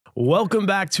Welcome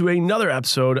back to another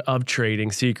episode of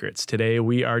Trading Secrets. Today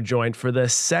we are joined for the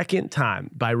second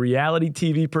time by reality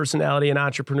TV personality and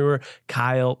entrepreneur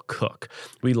Kyle Cooke.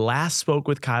 We last spoke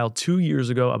with Kyle 2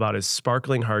 years ago about his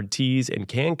sparkling hard teas and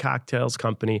canned cocktails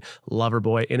company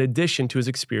Loverboy, in addition to his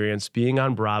experience being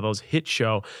on Bravo's hit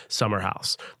show Summer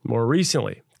House. More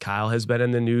recently, Kyle has been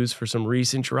in the news for some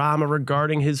recent drama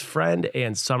regarding his friend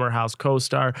and Summer House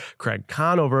co-star Craig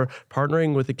Conover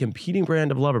partnering with a competing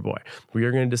brand of Loverboy. We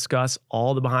are going to discuss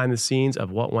all the behind the scenes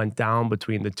of what went down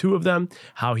between the two of them,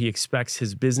 how he expects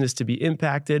his business to be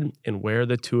impacted, and where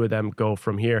the two of them go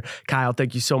from here. Kyle,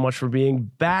 thank you so much for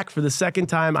being back for the second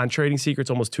time on Trading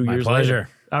Secrets almost 2 years later.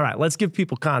 All right, let's give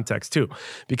people context too,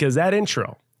 because that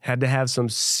intro had to have some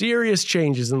serious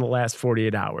changes in the last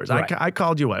 48 hours. Right. I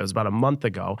called you, it was about a month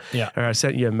ago. Yeah. Or I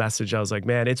sent you a message. I was like,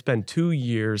 man, it's been 2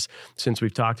 years since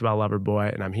we've talked about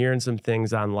Loverboy, and I'm hearing some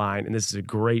things online, and this is a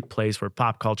great place where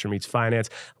pop culture meets finance.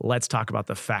 Let's talk about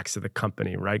the facts of the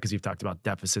company, right? Because you've talked about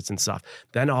deficits and stuff.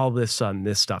 Then all of a sudden,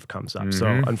 this stuff comes up. So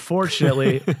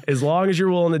unfortunately, as long as you're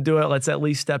willing to do it, let's at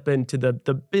least step into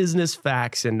the business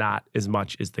facts and not as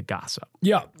much as the gossip.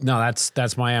 Yeah, no,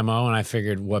 that's my MO, and I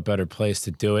figured what better place to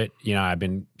do it. You know,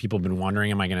 people have been wondering,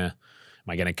 am I gonna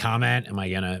comment? Am I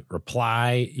gonna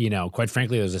reply? You know, quite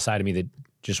frankly, there's a side of me that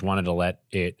just wanted to let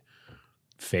it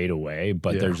fade away,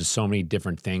 but there's just so many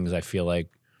different things I feel like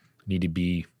need to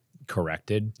be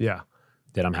corrected. Yeah.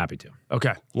 That I'm happy to.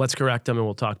 Okay, let's correct them and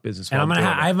we'll talk business. And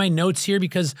I have my notes here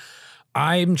because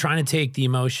I'm trying to take the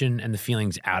emotion and the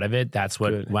feelings out of it. That's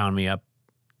what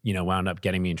wound up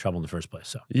getting me in trouble in the first place.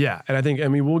 So yeah, and I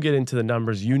mean, we'll get into the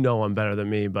numbers. You know them better than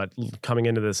me, but coming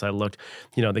into this, I looked,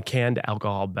 the canned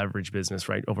alcohol beverage business,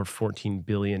 right, over $14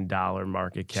 billion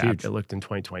market cap. Huge. It looked in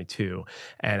 2022,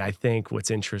 and I think what's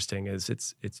interesting is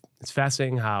it's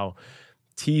fascinating how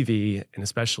TV, and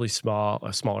especially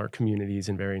smaller communities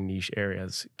in very niche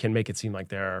areas, can make it seem like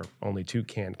there are only 2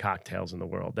 canned cocktails in the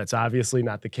world. That's obviously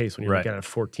not the case when you're looking at a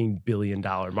 $14 billion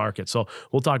market. So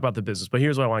we'll talk about the business, but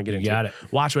here's what I want to get into. Got it.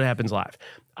 Watch What Happens Live.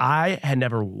 I had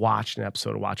never watched an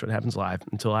episode of Watch What Happens Live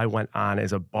until I went on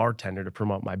as a bartender to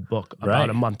promote my book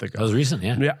about a month ago. That was recent,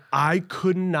 yeah. Yeah, I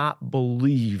could not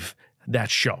believe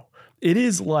that show. It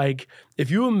is like, if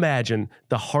you imagine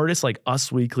the hardest like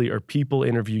Us Weekly or People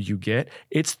interview you get,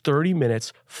 it's 30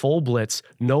 minutes, full blitz,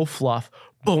 no fluff,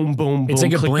 boom, boom, boom. It's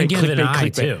like a blink of an eye,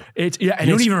 too. And you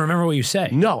don't even remember what you say.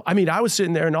 No. I mean, I was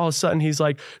sitting there and all of a sudden he's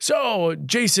like, so,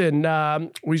 Jason,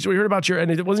 we heard about your, and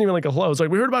it wasn't even like a hello. It's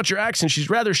like, we heard about your ex and she'd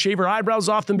rather shave her eyebrows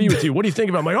off than be with you. What do you think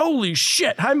about it? I'm like, holy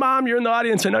shit. Hi, Mom. You're in the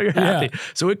audience. I know you're happy. Yeah.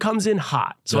 So it comes in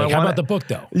hot. So how about the book,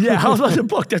 though? Yeah, how about the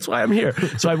book? That's why I'm here.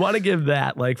 So I want to give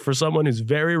that, like, for someone who's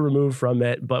very removed from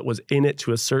it, but was in it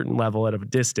to a certain level at a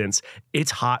distance.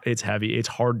 It's hot. It's heavy. It's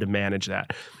hard to manage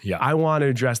that. Yeah. I want to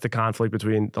address the conflict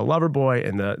between the Loverboy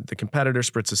and the competitor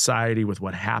Spritz Society with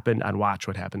what happened on Watch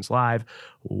What Happens Live.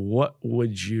 What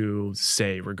would you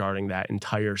say regarding that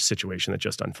entire situation that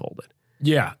just unfolded?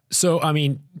 Yeah. So, I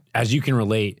mean, as you can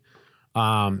relate,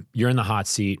 you're in the hot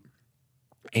seat.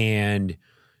 And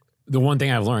the one thing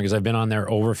I've learned, because I've been on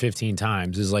there over 15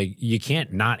 times, is like, you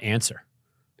can't not answer.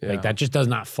 Yeah. Like, that just does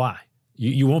not fly.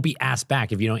 You won't be asked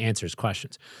back if you don't answer his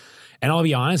questions. And I'll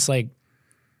be honest, like,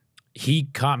 he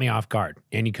caught me off guard,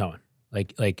 Andy Cohen.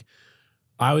 Like,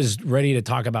 I was ready to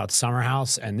talk about Summer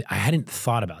House, and I hadn't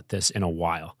thought about this in a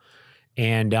while.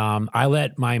 And I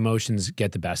let my emotions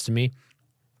get the best of me.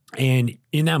 And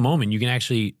in that moment, you can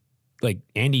actually, like,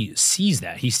 Andy sees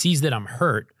that. He sees that I'm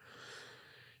hurt.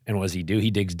 And what does he do?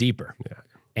 He digs deeper. Yeah.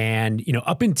 And,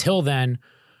 up until then,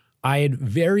 I had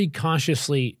very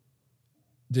consciously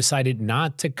decided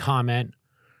not to comment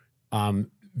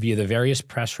via the various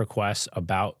press requests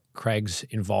about Craig's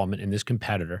involvement in this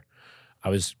competitor. I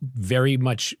was very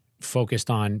much focused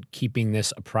on keeping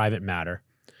this a private matter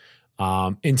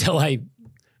until I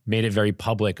made it very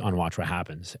public on Watch What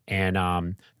Happens. And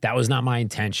that was not my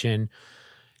intention.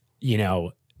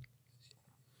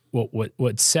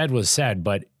 What said was said,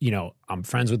 but, I'm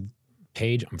friends with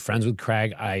Paige. I'm friends with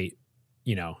Craig.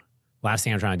 Last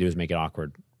thing I'm trying to do is make it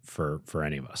awkward for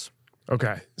any of us.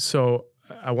 Okay. So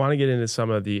I want to get into some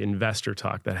of the investor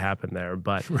talk that happened there,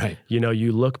 but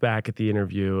you look back at the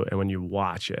interview and when you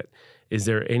watch it, is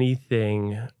there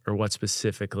anything or what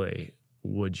specifically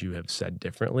would you have said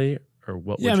differently, or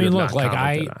what would you have not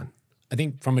commented on? I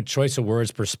think from a choice of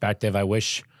words perspective, I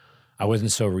wish I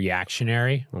wasn't so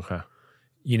reactionary. Okay.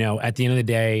 At the end of the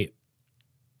day,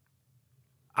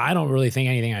 I don't really think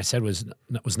anything I said was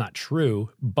not true,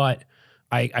 but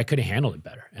I could have handled it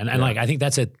better. And like, I think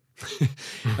that's a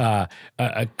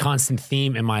constant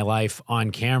theme in my life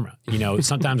on camera.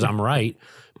 Sometimes I'm right,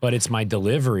 but it's my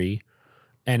delivery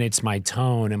and it's my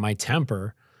tone and my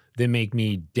temper that make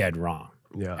me dead wrong.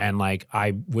 Yeah. And like,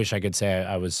 I wish I could say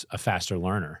I was a faster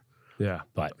learner. Yeah.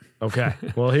 But okay.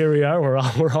 Well, here we are. We're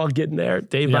all getting there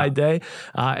day by day.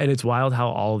 And it's wild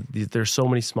how there's so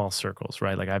many small circles,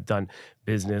 right? Like I've done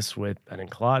business with Ben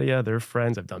and Claudia, they're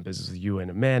friends. I've done business with you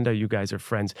and Amanda. You guys are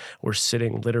friends. We're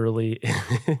sitting literally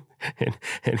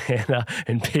in Hannah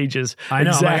and Paige's I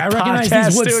know. exact I recognize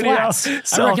these wood studio. slats.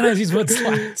 So I recognize these wood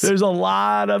slats. There's a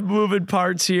lot of moving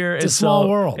parts here. It's a small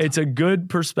world. It's a good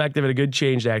perspective and a good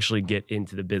change to actually get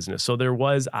into the business. So there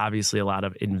was obviously a lot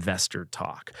of investor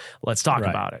talk. Let's talk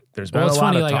about it. There's been a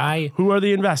lot of talk. Who are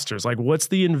the investors? Like, what's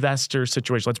the investor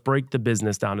situation? Let's break the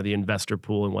business down to the investor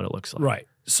pool and what it looks like. Right.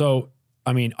 So,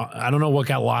 I mean, I don't know what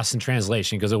got lost in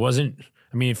translation because it wasn't,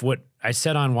 I mean, if what I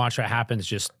said on Watch What Happens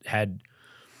just had,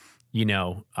 you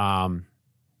know,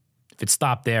 if it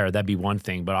stopped there, that'd be one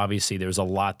thing. But obviously there's a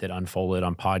lot that unfolded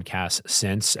on podcasts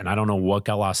since, and I don't know what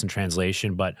got lost in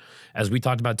translation. But as we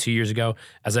talked about 2 years ago,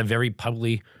 as I very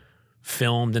publicly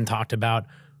filmed and talked about,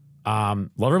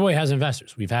 Loverboy has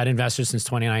investors. We've had investors since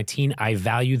 2019. I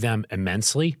value them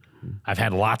immensely. I've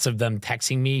had lots of them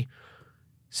texting me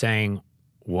saying,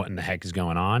 what in the heck is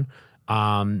going on?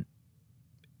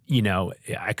 You know,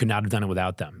 I could not have done it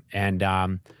without them. And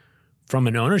from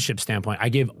an ownership standpoint, I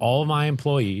give all of my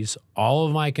employees, all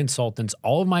of my consultants,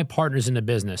 all of my partners in the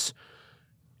business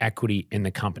equity in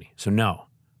the company. So no,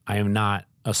 I am not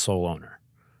a sole owner.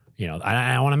 You know,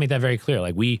 I want to make that very clear.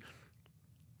 Like we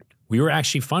were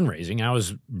actually fundraising. I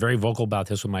was very vocal about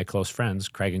this with my close friends,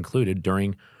 Craig included,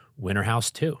 during Winter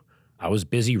House 2. I was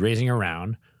busy raising a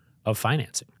round of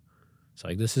financing. So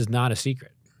like, this is not a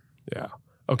secret. Yeah.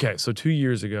 Okay. So 2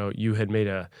 years ago, you had made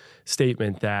a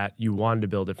statement that you wanted to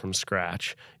build it from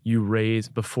scratch. You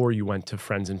raised, before you went to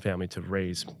friends and family to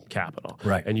raise capital.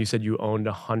 Right. And you said you owned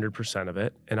 100% of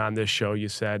it. And on this show, you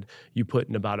said you put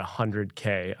in about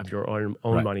 $100K of your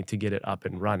own money to get it up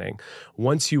and running.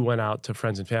 Once you went out to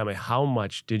friends and family, how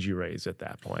much did you raise at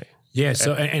that point? Yeah.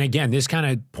 So, and again, this kind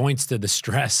of points to the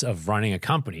stress of running a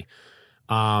company.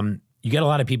 You get a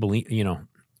lot of people, you know,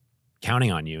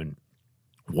 counting on you and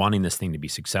wanting this thing to be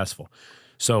successful.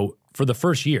 So for the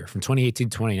first year, from 2018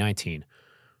 to 2019,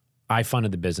 I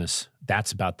funded the business.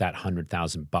 That's about that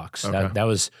 $100,000. Okay. That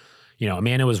was, you know,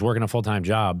 Amanda was working a full-time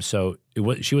job, so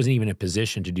she wasn't even in a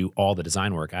position to do all the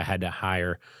design work. I had to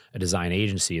hire a design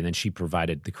agency, and then she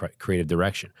provided the creative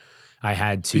direction. I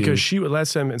had to, because she,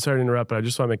 last time, and sorry to interrupt, but I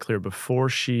just want to make clear, before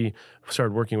she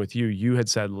started working with you, you had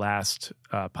said last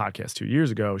podcast 2 years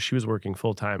ago, she was working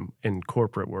full-time in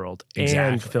corporate world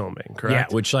and filming, correct?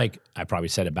 Yeah, which like, I probably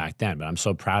said it back then, but I'm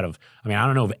so proud of, I mean, I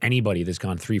don't know of anybody that's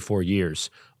gone 3-4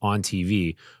 years on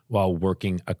TV while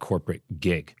working a corporate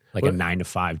gig, like a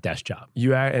 9-to-5 desk job.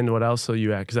 And what else? So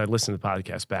you, because I listened to the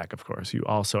podcast back, of course, you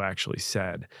also actually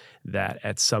said that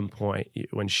at some point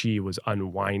when she was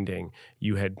unwinding,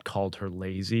 you had called her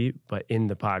lazy, but in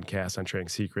the podcast on Trading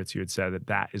Secrets, you had said that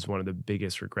that is one of the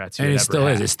biggest regrets you had ever had. And it still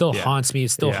is. It still haunts me.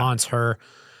 It still haunts her.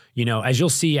 You know, as you'll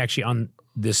see actually on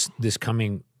this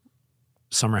coming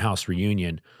Summer House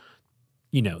reunion,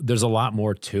 you know, there's a lot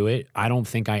more to it. I don't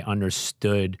think I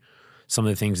understood some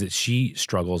of the things that she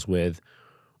struggles with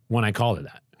when I called her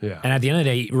that. Yeah. And at the end of the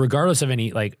day, regardless of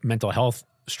any like mental health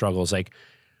struggles, like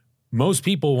most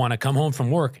people want to come home from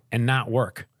work and not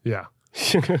work. Yeah.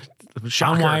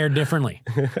 I'm wired differently.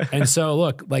 And so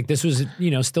look, like this was,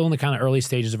 you know, still in the kind of early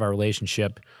stages of our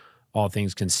relationship, all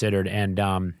things considered. And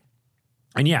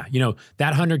yeah, you know,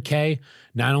 that $100K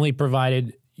not only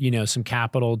provided, you know, some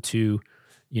capital to,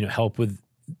 you know, help with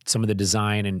some of the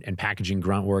design and packaging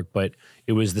grunt work, but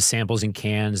it was the samples and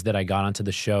cans that I got onto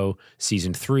the show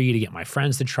season 3 to get my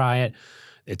friends to try it.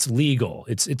 It's legal.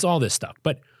 It's all this stuff.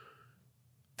 But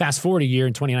fast forward a year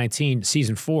in 2019,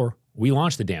 season 4, we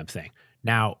launched the damn thing.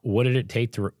 Now, what did it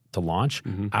take to launch?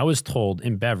 I was told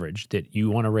in beverage that you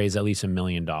want to raise at least $1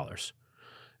 million.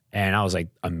 And I was like,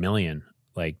 $1 million?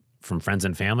 Like from friends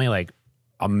and family? Like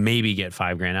I'll maybe get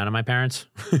 $5,000 out of my parents.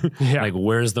 Like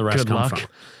where's the rest come from?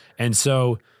 And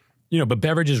so, you know, but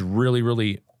beverage is really,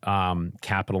 really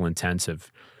capital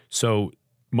intensive. So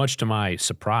much to my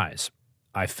surprise,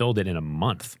 I filled it in a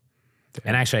month. Damn.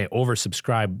 And actually I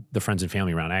oversubscribed the friends and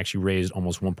family round. I actually raised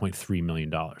almost $1.3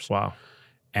 million. Wow.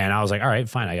 And I was like, all right,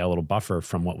 fine. I got a little buffer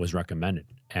from what was recommended.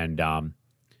 And,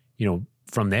 you know,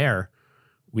 from there,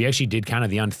 we actually did kind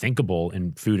of the unthinkable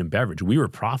in food and beverage. We were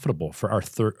profitable for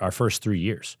our first 3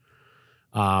 years.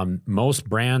 Most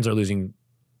brands are losing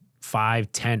 $5,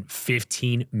 $10,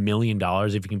 $15 million,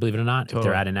 if you can believe it or not, if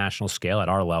they're at a national scale at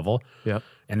our level.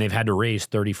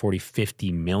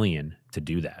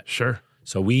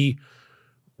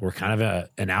 we're kind of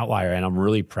an outlier, and I'm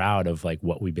really proud of like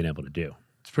what we've been able to do.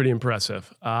 It's pretty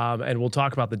impressive. And we'll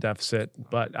talk about the deficit,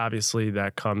 but obviously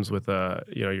that comes with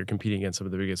you're competing against some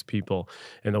of the biggest people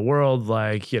in the world,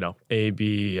 like, AB,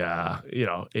 AB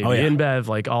InBev,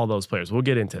 like all those players. We'll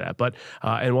get into that. But,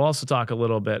 and we'll also talk a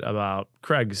little bit about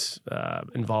Craig's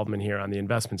involvement here on the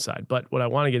investment side. But what I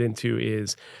want to get into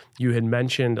is you had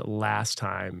mentioned last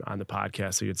time on the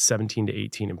podcast that you had 17 to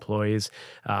 18 employees.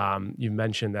 You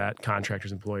mentioned that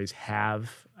contractors' employees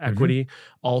have equity.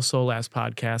 Also, last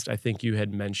podcast, I think you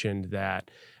had mentioned that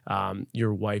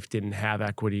your wife didn't have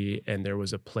equity and there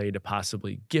was a play to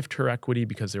possibly gift her equity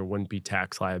because there wouldn't be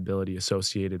tax liability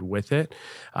associated with it.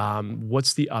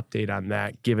 What's the update on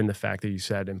that, given the fact that you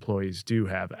said employees do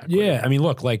have equity? Yeah, I mean,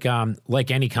 look, like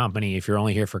any company, if you're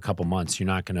only here for a couple months, you're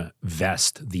not going to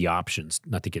vest the options,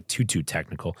 not to get too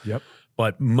technical. Yep.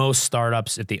 But most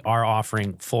startups, if they are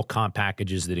offering full comp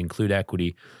packages that include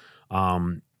equity,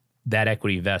 that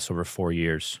equity vests over 4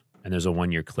 years, and there's a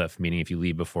 1-year cliff, meaning if you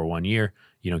leave before 1 year,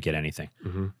 you don't get anything.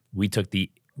 We took the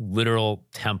literal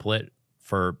template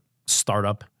for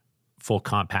startup full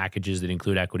comp packages that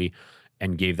include equity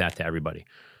and gave that to everybody.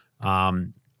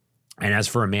 And as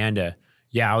for Amanda,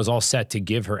 yeah, I was all set to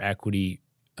give her equity.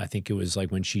 I think it was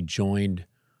like when she joined,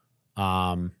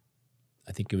 I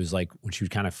think it was like when she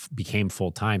kind of became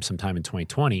full-time sometime in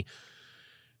 2020.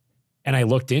 And I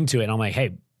looked into it and I'm like,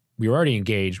 hey, we were already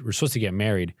engaged. We're supposed to get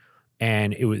married.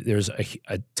 And there's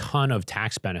a ton of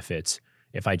tax benefits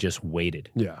if I just waited.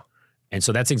 Yeah. And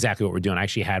so that's exactly what we're doing. I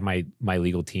actually had my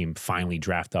legal team finally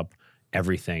draft up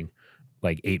everything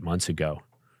like 8 months ago.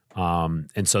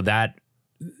 And so that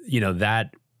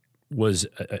was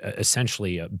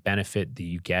essentially a benefit that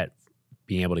you get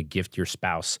being able to gift your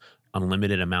spouse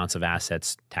unlimited amounts of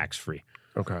assets tax-free.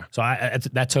 Okay. So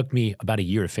that took me about a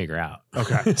year to figure out.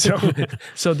 Okay.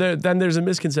 So then there's a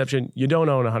misconception. You don't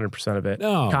own 100% of it.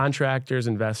 No. Contractors,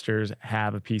 investors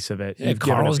have a piece of it. Yeah,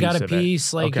 Carl's got a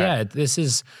piece. Like, okay. Yeah, this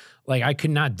is like, I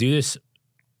could not do this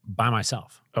by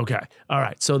myself. Okay. All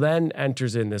right. So then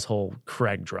enters in this whole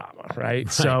Craig drama, right?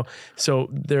 So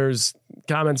there's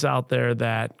comments out there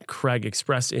that Craig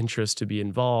expressed interest to be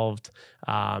involved.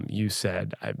 You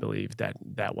said, I believe,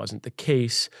 that wasn't the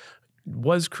case.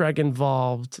 Was Craig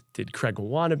involved? Did Craig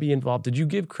want to be involved? Did you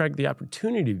give Craig the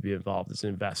opportunity to be involved as an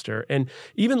investor? And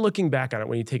even looking back on it,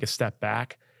 when you take a step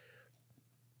back,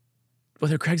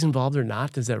 whether Craig's involved or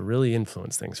not, does that really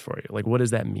influence things for you? Like, what does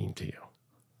that mean to you?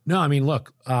 No, I mean,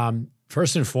 look,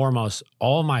 first and foremost,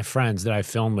 all my friends that I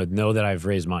filmed with know that I've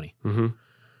raised money.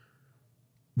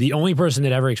 The only person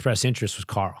that ever expressed interest was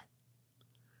Carl.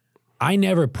 I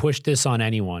never pushed this on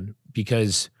anyone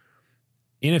because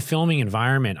in a filming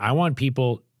environment, I want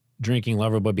people drinking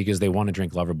Loverboy because they want to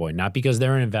drink Loverboy, not because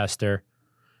they're an investor,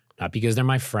 not because they're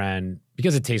my friend,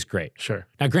 because it tastes great. Sure.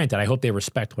 Now, granted, I hope they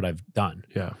respect what I've done.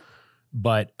 Yeah.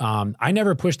 But I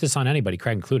never pushed this on anybody,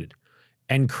 Craig included.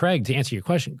 And Craig, to answer your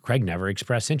question, Craig never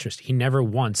expressed interest. He never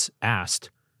once asked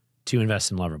to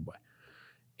invest in Loverboy.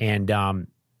 And,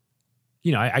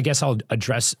 I guess I'll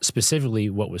address specifically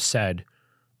what was said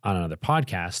on another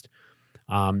podcast.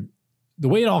 The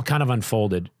way it all kind of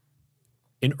unfolded,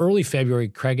 in early February,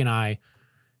 Craig and I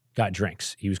got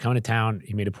drinks. He was coming to town.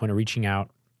 He made a point of reaching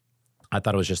out. I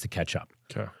thought it was just to catch up.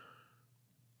 Okay.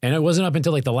 And it wasn't up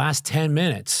until like the last 10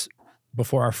 minutes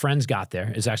before our friends got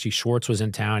there. It's actually Schwartz was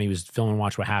in town. He was filming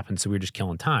Watch What Happened, so we were just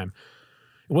killing time.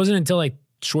 It wasn't until like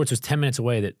Schwartz was 10 minutes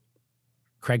away that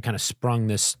Craig kind of sprung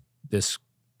this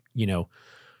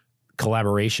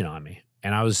collaboration on me.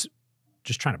 And I was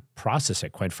just trying to process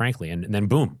it, quite frankly. And then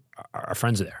boom, our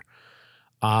friends are there.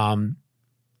 And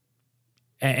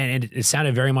it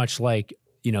sounded very much like,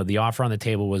 the offer on the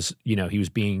table was, he was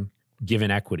being given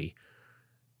equity.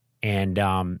 And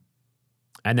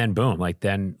then boom,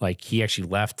 he actually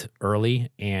left early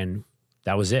and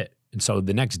that was it. And so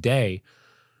the next day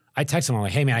I texted him, I'm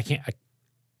like, hey man,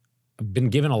 I've been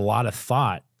given a lot of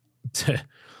thought to,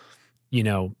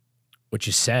 what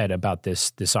you said about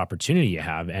this opportunity you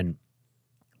have. And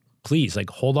please,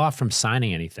 hold off from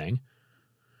signing anything.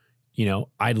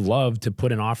 I'd love to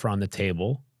put an offer on the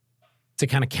table to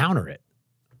kind of counter it.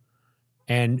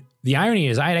 And the irony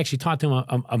is I had actually talked to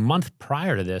him a month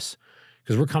prior to this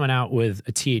because we're coming out with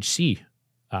a THC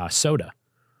soda,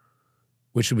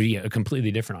 which would be a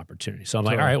completely different opportunity. So I'm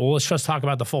like, all right, well, let's just talk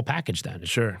about the full package then.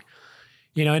 Sure.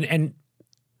 And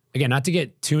again, not to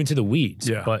get too into the weeds,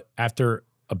 but after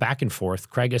a back and forth,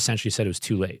 Craig essentially said it was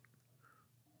too late.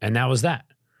 And that was that.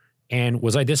 And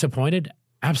was I disappointed?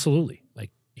 Absolutely.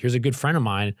 Here's a good friend of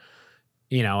mine,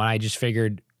 and I just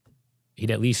figured he'd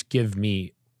at least give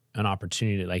me an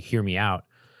opportunity to hear me out.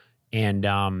 And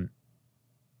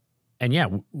And yeah,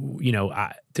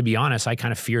 to be honest, I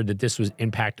kind of feared that this would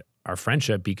impact our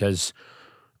friendship because,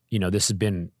 this has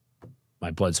been my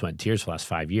blood, sweat, and tears for the last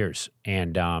 5 years.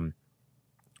 And,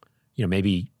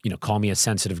 maybe, call me a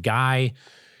sensitive guy,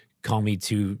 call me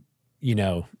too,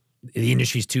 the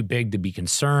industry's too big to be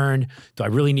concerned. Do I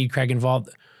really need Craig involved?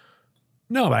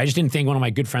 No, but I just didn't think one of my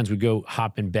good friends would go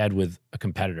hop in bed with a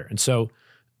competitor. And so,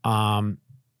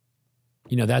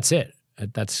 that's it.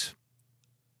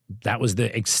 That was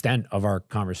the extent of our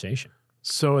conversation.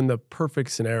 So in the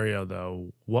perfect scenario,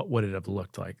 though, what would it have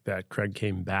looked like that Craig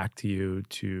came back to you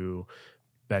to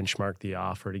benchmark the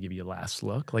offer to give you a last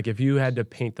look? Like if you had to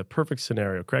paint the perfect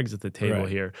scenario, Craig's at the table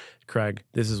here. Craig,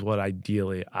 this is what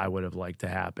ideally I would have liked to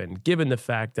happen, given the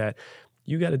fact that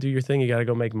you got to do your thing. You got to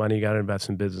go make money. You got to invest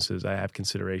in businesses. I have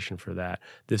consideration for that.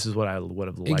 This is what I would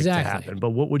have liked to happen.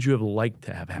 But what would you have liked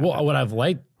to have happen? Well, what I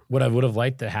would have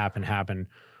liked to happen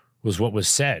was what was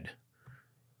said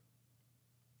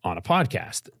on a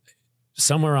podcast.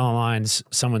 Somewhere on the lines,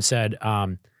 someone said,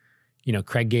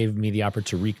 Craig gave me the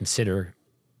opportunity to reconsider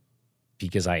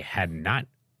because I had not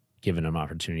given him an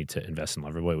opportunity to invest in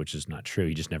Loverboy, which is not true.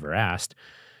 He just never asked.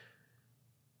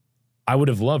 I would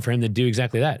have loved for him to do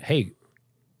exactly that. Hey,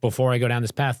 before I go down this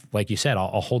path, like you said,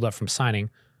 I'll hold up from signing.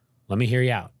 Let me hear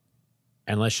you out.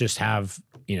 And let's just have,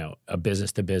 a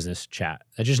business-to-business chat.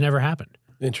 That just never happened.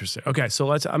 Interesting. Okay, so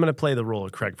I'm going to play the role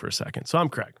of Craig for a second. So I'm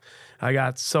Craig. I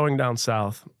got Sewing Down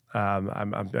South.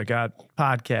 I got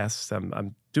podcasts.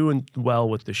 I'm doing well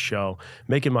with the show,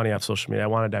 making money off social media. I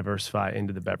want to diversify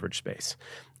into the beverage space.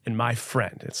 And my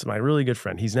friend, it's my really good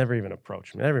friend, he's never even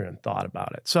approached me, never even thought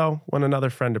about it. So when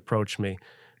another friend approached me,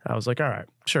 I was like, all right,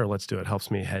 sure, let's do it. Helps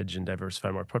me hedge and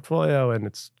diversify my portfolio, and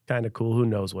it's kind of cool. Who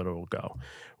knows what it will go?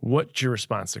 What's your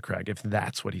response to Craig if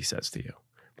that's what he says to you?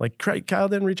 Like Kyle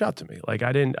didn't reach out to me. Like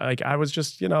I was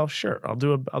just, sure, I'll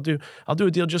do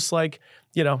a deal just like,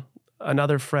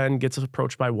 another friend gets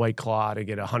approached by White Claw to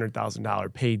get a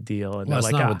 $100,000 paid deal. And that's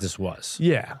like, not what this was.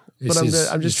 Yeah. But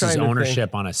I'm just trying to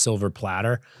ownership on a silver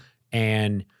platter.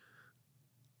 And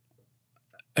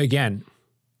again,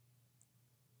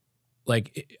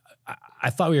 like I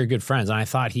thought we were good friends, and I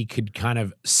thought he could kind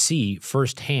of see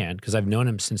firsthand, because I've known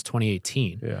him since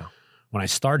 2018. Yeah. When I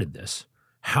started this,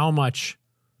 how much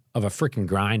of a freaking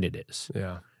grind it is.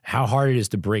 Yeah. How hard it is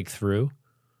to break through.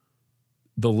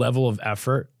 The level of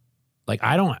effort. Like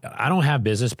I don't have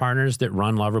business partners that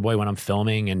run Loverboy when I'm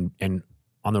filming and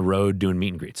on the road doing meet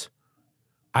and greets.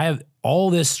 I have all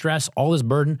this stress, all this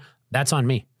burden. That's on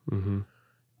me. Mm-hmm.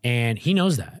 And he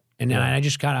knows that. And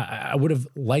I would have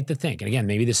liked to think, and again,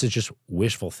 maybe this is just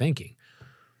wishful thinking,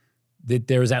 that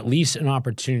there was at least an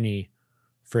opportunity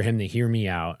for him to hear me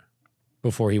out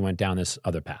before he went down this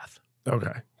other path.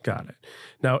 Okay, got it.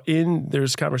 Now,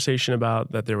 there's conversation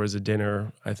about that there was a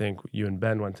dinner. I think you and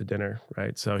Ben went to dinner,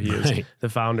 right? So he is the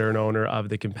founder and owner of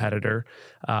the competitor.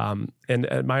 And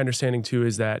my understanding too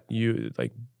is that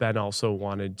Ben also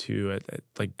wanted to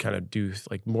kind of do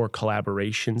like more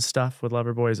collaboration stuff with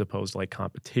Loverboy as opposed to like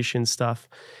competition stuff.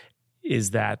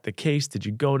 Is that the case? Did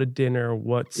you go to dinner?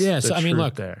 What's the truth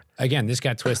look, there? Again, this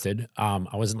got twisted.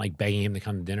 I wasn't like begging him to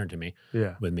come to dinner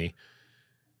with me.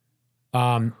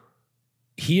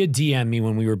 He had DM'd me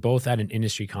when we were both at an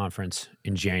industry conference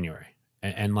in January.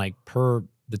 And like per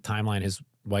the timeline his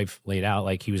wife laid out,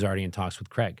 like he was already in talks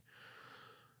with Craig.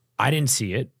 I didn't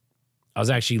see it. I was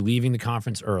actually leaving the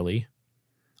conference early.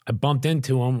 I bumped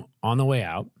into him on the way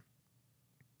out.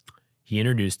 He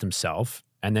introduced himself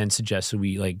and then suggested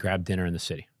we like grab dinner in the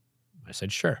city. I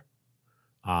said, sure.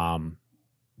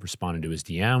 Responded to his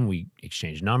DM. We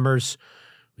exchanged numbers.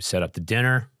 We set up the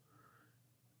dinner.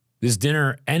 This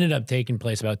dinner ended up taking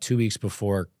place about 2 weeks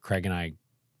before Craig and I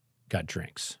got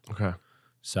drinks. Okay.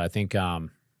 So I think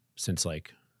since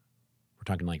like we're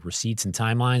talking like receipts and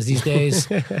timelines these days,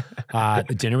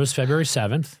 the dinner was February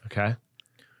 7th. Okay.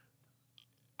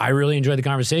 I really enjoyed the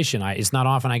conversation. It's not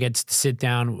often I get to sit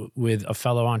down with a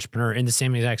fellow entrepreneur in the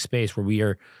same exact space where we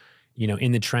are,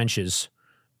 in the trenches,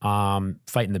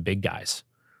 fighting the big guys.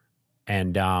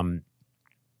 And,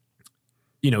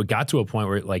 it got to a point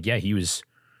where like, yeah, he was,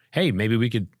 hey, maybe we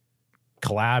could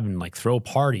collab and like throw a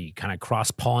party, kind of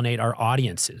cross-pollinate our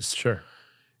audiences. Sure.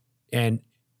 And,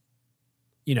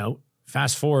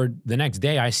 fast forward the next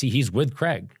day, I see he's with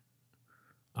Craig.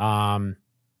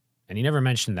 And he never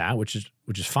mentioned that, which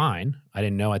is fine. I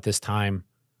didn't know at this time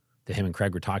that him and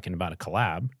Craig were talking about a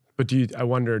collab. But do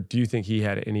you think he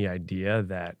had any idea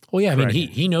that? Well, yeah, Craig, I mean,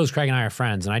 he knows Craig and I are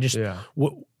friends, and I just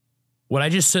what I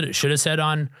just should have said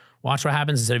on Watch What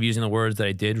Happens instead of using the words that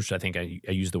I did, which I think I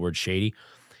used the word shady.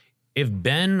 If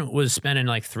Ben was spending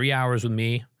like 3 hours with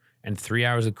me and 3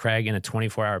 hours with Craig in a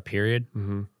 24-hour period,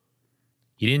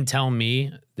 He didn't tell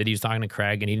me that he was talking to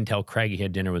Craig, and he didn't tell Craig he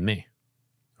had dinner with me.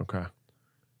 Okay.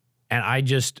 And I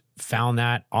just found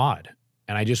that odd.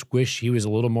 And I just wish he was a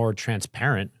little more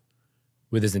transparent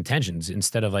with his intentions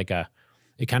instead of like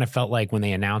it kind of felt like when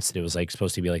they announced it, it was like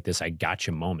supposed to be like this, I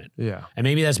gotcha moment. Yeah. And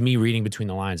maybe that's me reading between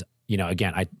the lines. You know,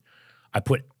 again, I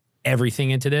put everything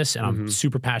into this and I'm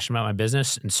super passionate about my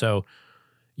business. And so,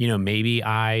 you know, maybe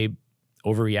I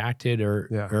overreacted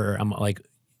or I'm like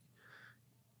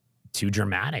too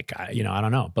dramatic. I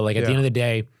don't know. But like at the end of the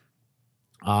day,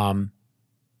 I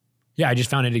just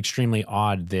found it extremely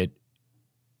odd that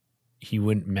he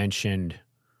wouldn't mention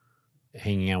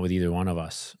hanging out with either one of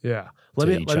us. Yeah. Let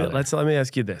me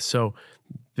ask you this. So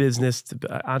business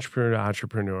to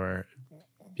entrepreneur,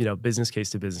 you know, business case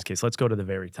to business case. Let's go to the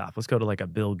very top. Let's go to like a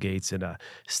Bill Gates and a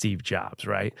Steve Jobs,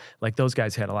 right? Like those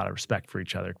guys had a lot of respect for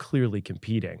each other, clearly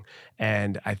competing.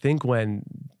 And I think when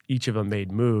each of them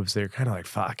made moves, they're kind of like,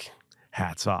 fuck,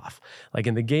 hats off. Like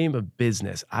in the game of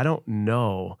business, I don't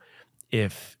know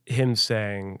if him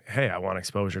saying, hey, I want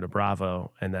exposure to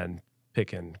Bravo and then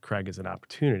picking Craig as an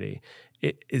opportunity,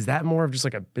 is that more of just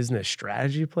like a business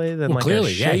strategy play than like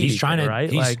clearly, a shady he's trying thing,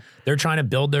 to, right? they're trying to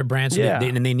build their brand so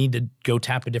and they need to go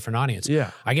tap a different audience.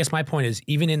 Yeah. I guess my point is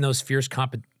even in those fierce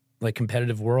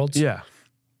competitive worlds,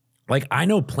 like I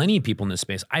know plenty of people in this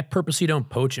space. I purposely don't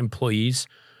poach employees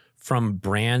from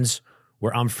brands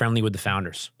where I'm friendly with the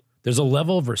founders. There's a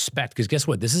level of respect because guess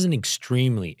what? This is an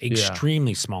extremely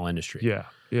small industry. Yeah,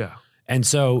 yeah. And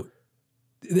so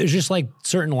there's just like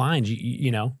certain lines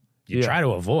you try to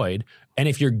avoid. And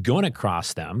if you're going to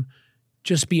cross them,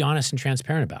 just be honest and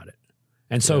transparent about it.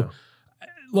 And so,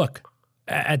 look,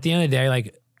 at the end of the day,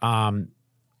 like, I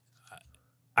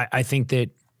think that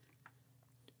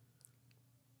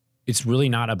it's really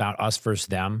not about us versus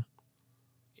them.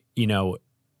 You know,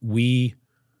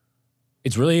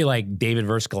 it's really like David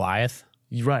versus Goliath.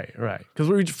 Right. Because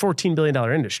we're a $14 billion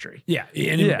industry. Yeah.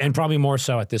 And probably more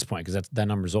so at this point because that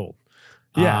number's old.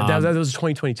 Yeah, that was a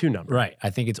 2022 number. Right. I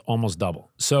think it's almost double.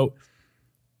 So,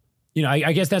 you know,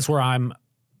 I guess that's where I'm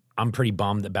pretty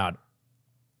bummed about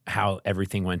how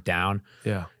everything went down.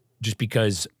 Yeah. Just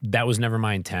because that was never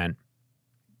my intent.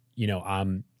 You know,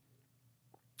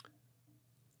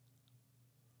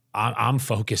 I'm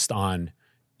focused on,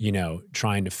 you know,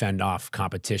 trying to fend off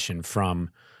competition from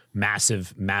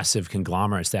massive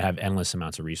conglomerates that have endless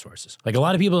amounts of resources. Like a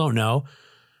lot of people don't know.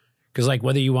 Because like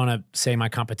whether you want to say my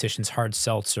competition's hard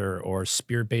seltzer or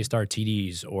spirit-based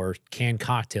RTDs or canned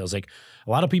cocktails, like a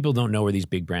lot of people don't know where these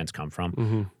big brands come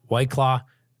from. White Claw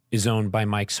is owned by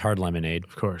Mike's Hard Lemonade.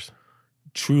 Of course.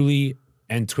 Truly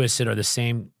and Twisted are the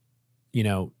same, you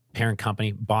know, parent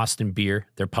company, Boston Beer.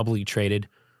 They're publicly traded,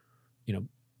 you know,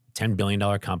 $10 billion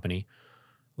company.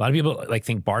 A lot of people like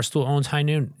think Barstool owns High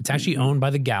Noon. It's actually owned by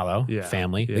the Gallo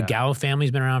family. The Gallo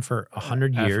family's been around for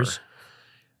 100 years.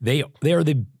 They are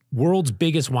the world's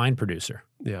biggest wine producer.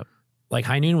 Yeah. Like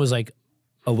High Noon was like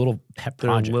a little pet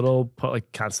project. They're little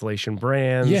like Constellation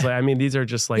brands. Yeah. Like, I mean, these are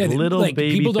just like little like,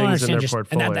 baby people don't things in their understand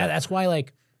portfolio. And that's why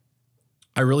like,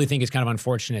 I really think it's kind of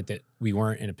unfortunate that we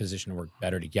weren't in a position to work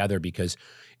better together because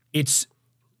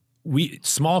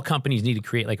small companies need to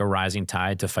create like a rising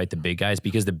tide to fight the big guys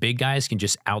because the big guys can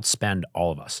just outspend all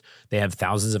of us. They have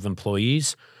thousands of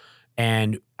employees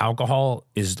and alcohol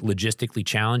is logistically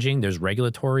challenging. There's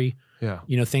regulatory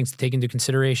things to take into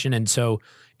consideration. And so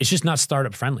it's just not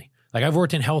startup friendly. Like I've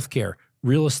worked in healthcare,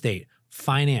 real estate,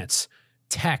 finance,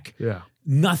 tech. Yeah.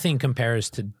 Nothing compares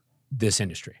to this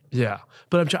industry. Yeah.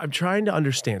 But I'm trying to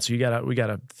understand. So we got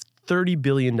a $30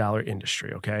 billion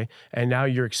industry, okay? And now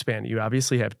you're expanding. You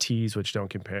obviously have teas, which don't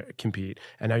compete.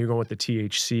 And now you're going with the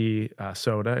THC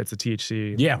soda. It's a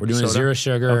THC Yeah, we're doing soda. a zero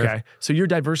sugar. Okay. So you're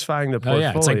diversifying the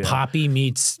portfolio. It's like Poppy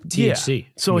meets THC. Yeah.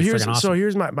 So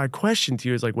here's my question to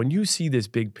you is like when you see this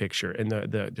big picture and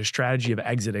the strategy of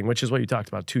exiting, which is what you talked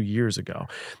about 2 years ago,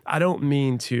 I don't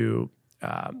mean to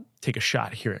take a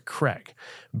shot here at Craig,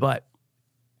 but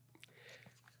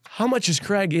how much is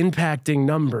Craig impacting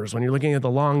numbers when you're looking at the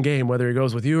long game, whether he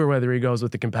goes with you or whether he goes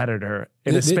with the competitor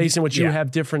in a space in which you have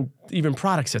different even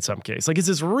products at some case? Like, is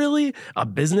this really a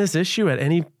business issue at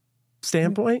any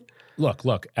standpoint?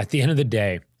 Look, at the end of the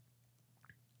day,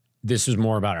 this is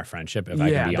more about our friendship, if I can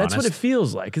be honest. Yeah, that's what it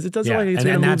feels like because it doesn't like it's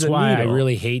and move that's the why needle. I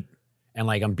really hate and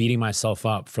like I'm beating myself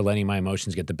up for letting my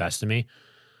emotions get the best of me.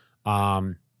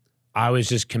 I was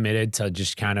just committed to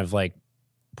just kind of like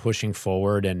pushing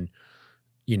forward and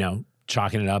you know,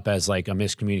 chalking it up as like a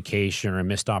miscommunication or a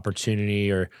missed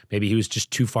opportunity, or maybe he was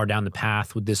just too far down the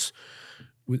path with this,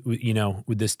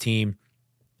 with this team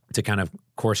to kind of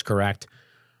course correct.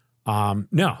 No,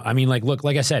 I mean, like, look,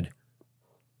 like I said,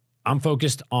 I'm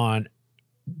focused on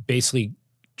basically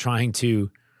trying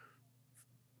to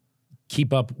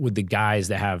keep up with the guys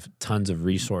that have tons of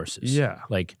resources. Yeah.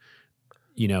 Like,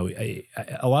 you know,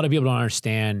 a lot of people don't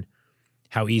understand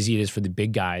how easy it is for the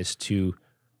big guys to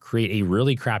create a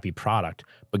really crappy product,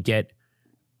 but get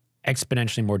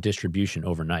exponentially more distribution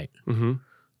overnight. Mm-hmm.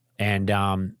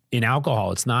 And in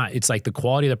alcohol, it's like the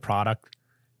quality of the product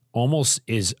almost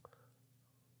is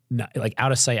not, like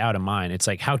out of sight, out of mind. It's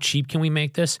like, how cheap can we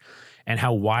make this? And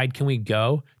how wide can we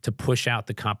go to push out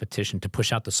the competition, to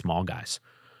push out the small guys?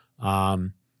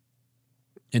 And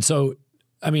so,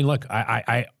 I mean, look,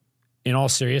 I in all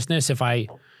seriousness, if I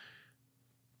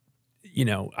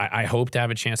hope to have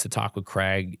a chance to talk with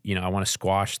Craig. You know, I want to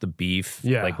squash the beef.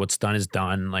 Yeah. Like, what's done is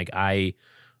done. Like, I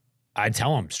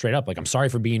tell him straight up, like, I'm sorry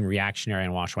for being reactionary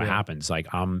and watch what happens. Like,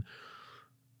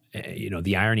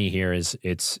 the irony here is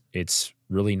it's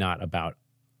really not about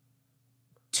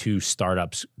two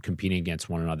startups competing against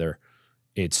one another.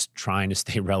 It's trying to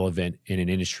stay relevant in an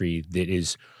industry that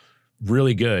is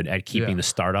really good at keeping the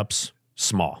startups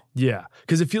small. Yeah.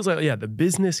 Because it feels like, the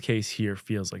business case here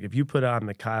feels like if you put on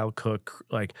the Kyle Cooke,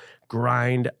 like,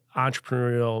 grind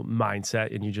entrepreneurial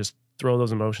mindset and you just throw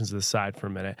those emotions to the side for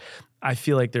a minute, I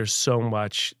feel like there's so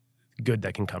much good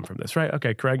that can come from this, right?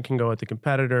 Okay, Craig can go with the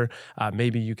competitor.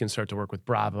 Maybe you can start to work with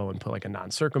Bravo and put like a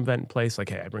non-circumvent in place. Like,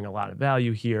 hey, I bring a lot of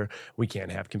value here. We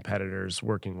can't have competitors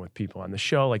working with people on the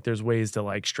show. Like, there's ways to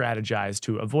like strategize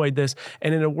to avoid this.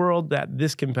 And in a world that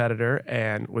this competitor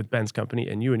and with Ben's company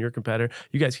and you and your competitor,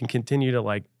 you guys can continue to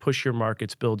like push your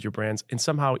markets, build your brands, and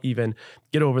somehow even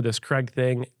get over this Craig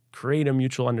thing, create a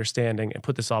mutual understanding, and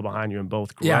put this all behind you and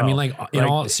both grow. Yeah, I mean, like, in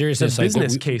all seriousness, the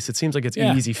business case, it seems like it's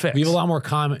an easy fix. We have a lot more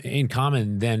in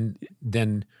common than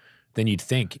you'd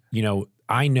think. You know,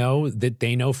 I know that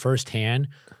they know firsthand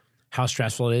how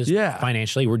stressful it is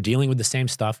financially. We're dealing with the same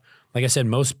stuff. Like I said,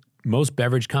 most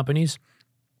beverage companies,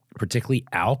 particularly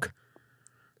alc,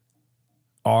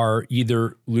 are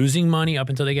either losing money up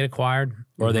until they get acquired,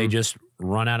 or they just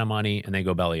run out of money and they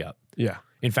go belly up. Yeah.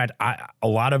 In fact,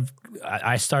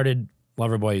 I started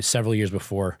Loverboy several years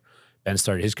before Ben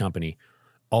started his company.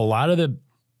 A lot of the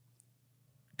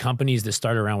companies that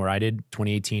started around where I did,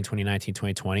 2018, 2019,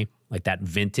 2020, like that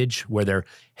vintage where they're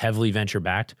heavily venture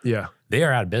backed, they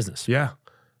are out of business. Yeah.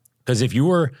 Because if you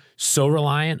were so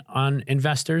reliant on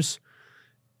investors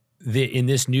in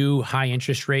this new high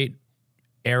interest rate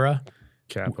era,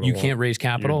 you can't raise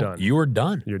capital, you're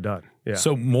done. You're done. Yeah.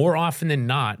 So more often than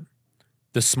not,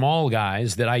 the small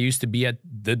guys that I used to be at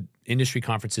the industry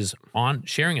conferences on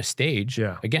sharing a stage,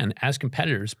 again, as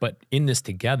competitors, but in this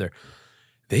together,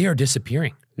 they are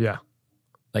disappearing. Yeah.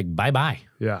 Like, bye-bye.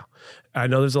 Yeah. I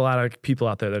know there's a lot of people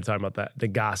out there that are talking about the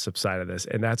gossip side of this.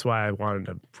 And that's why I wanted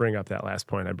to bring up that last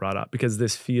point I brought up, because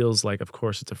this feels like, of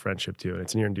course, it's a friendship too, and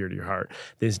it's near and dear to your heart.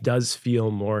 This does feel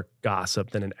more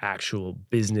gossip than an actual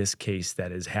business case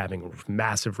that is having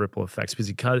massive ripple effects,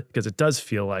 because it does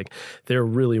feel like there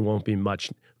really won't be much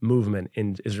movement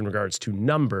in regards to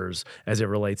numbers as it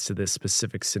relates to this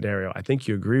specific scenario. I think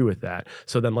you agree with that.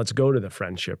 So then let's go to the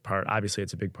friendship part. Obviously,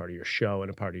 it's a big part of your show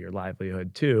and a part of your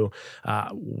livelihood too.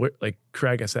 Like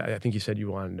Craig, I think you said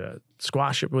you wanted to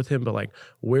squash it with him, but like,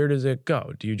 where does it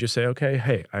go? Do you just say, okay,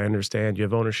 hey, I understand you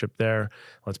have ownership there.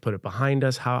 Let's put it behind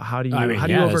us. How do you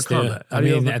overcome it? At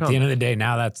the end of the day,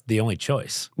 now that's the only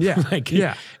choice. Yeah.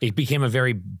 It became a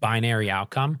very binary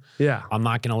outcome. Yeah. I'm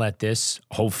not going to let this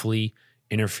hopefully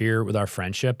interfere with our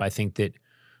friendship. I think that,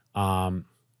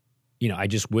 I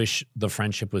just wish the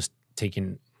friendship was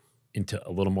taken into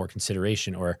a little more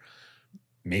consideration, or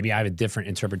maybe I have a different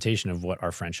interpretation of what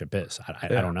our friendship is. I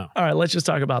don't know. All right, let's just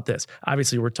talk about this.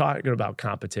 Obviously, we're talking about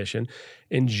competition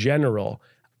in general.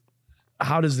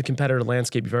 How does the competitor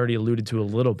landscape, you've already alluded to a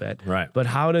little bit, right? But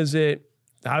how does it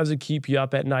keep you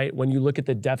up at night when you look at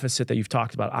the deficit that you've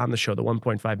talked about on the show, the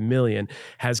 1.5 million?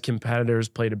 Has competitors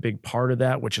played a big part of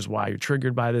that, which is why you're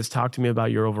triggered by this? Talk to me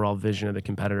about your overall vision of the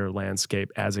competitor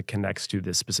landscape as it connects to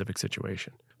this specific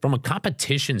situation. From a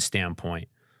competition standpoint,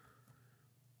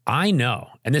 I know,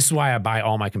 and this is why I buy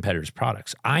all my competitors'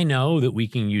 products, I know that we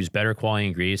can use better quality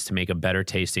ingredients to make a better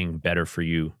tasting, better for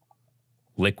you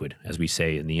liquid, as we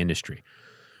say in the industry.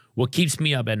 What keeps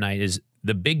me up at night is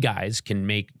the big guys can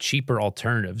make cheaper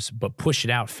alternatives, but push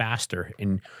it out faster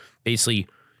and basically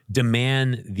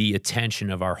demand the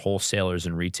attention of our wholesalers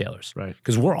and retailers. Right.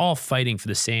 Because we're all fighting for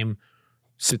the same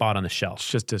spot on the shelf. It's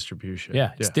just distribution.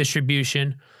 Yeah, it's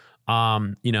distribution,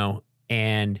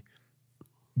 and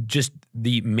just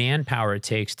the manpower it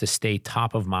takes to stay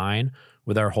top of mind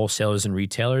with our wholesalers and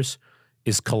retailers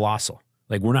is colossal.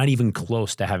 Like, we're not even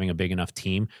close to having a big enough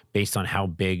team based on how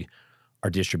big our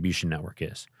distribution network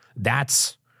is.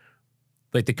 That's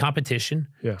Like the competition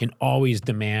can always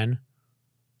demand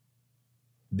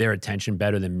their attention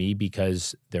better than me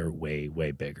because they're way,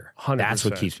 way bigger. 100%. That's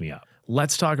what keeps me up.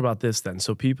 Let's talk about this then.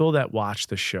 So people that watch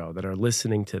the show, that are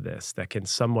listening to this, that can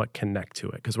somewhat connect to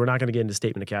it, because we're not going to get into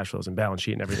statement of cash flows and balance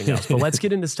sheet and everything else, but let's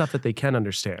get into stuff that they can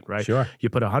understand, right? Sure. You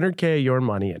put $100K of your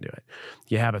money into it.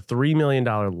 You have a $3 million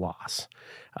loss.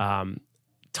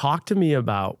 Talk to me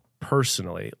about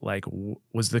personally, like,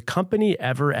 was the company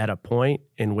ever at a point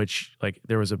in which like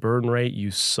there was a burn rate,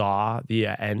 you saw the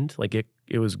end, like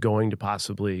it was going to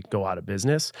possibly go out of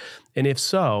business? And if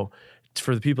so,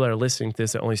 for the people that are listening to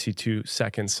this that only see 2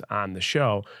 seconds on the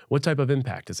show, what type of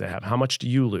impact does it have? How much do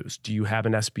you lose? Do you have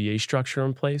an SBA structure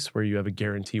in place where you have a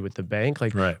guarantee with the bank?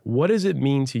 Like, what does it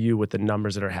mean to you with the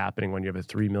numbers that are happening when you have a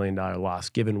 $3 million loss,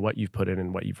 given what you've put in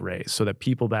and what you've raised, so that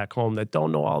people back home that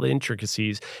don't know all the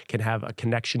intricacies can have a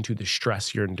connection to the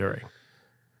stress you're enduring?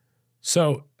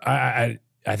 So I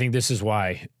think this is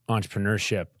why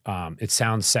entrepreneurship, it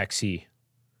sounds sexy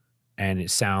and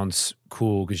it sounds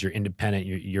cool because you're independent,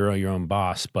 you're your own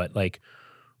boss. But like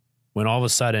when all of a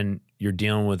sudden you're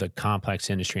dealing with a complex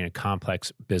industry and a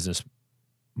complex business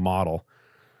model,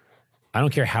 I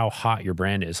don't care how hot your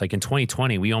brand is. Like in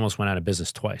 2020, we almost went out of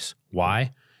business twice.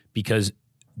 Why? Because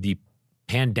the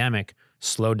pandemic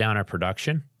slowed down our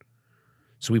production.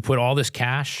 So we put all this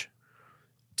cash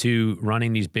to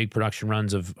running these big production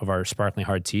runs of our sparkling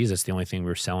hard teas. That's the only thing we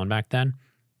were selling back then.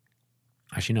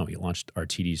 Actually, no, we launched our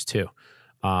TDs too.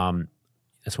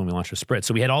 That's when we launched our Spritz.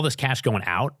 So we had all this cash going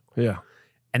out. Yeah.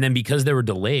 And then because there were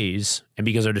delays and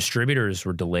because our distributors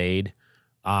were delayed,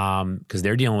 because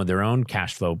they're dealing with their own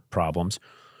cash flow problems,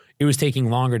 it was taking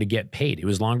longer to get paid. It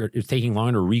was taking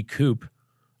longer to recoup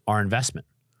our investment.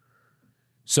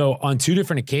 So on 2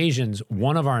 different occasions,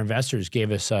 one of our investors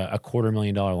gave us a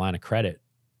 $250,000 line of credit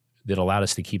that allowed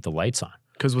us to keep the lights on.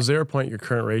 Because was there a point your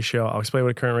current ratio, I'll explain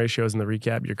what a current ratio is in the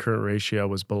recap, your current ratio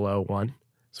was below 1?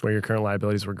 So where your current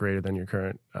liabilities were greater than your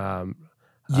current I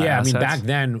assets? mean, back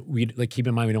then, we'd like keep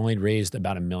in mind we'd only raised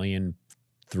about $1.3 million.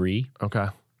 Okay.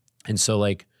 And so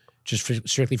like just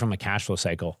strictly from a cash flow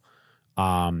cycle,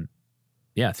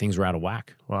 things were out of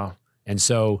whack. Wow. And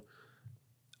so,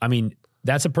 I mean,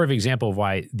 that's a perfect example of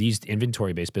why these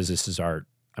inventory-based businesses are,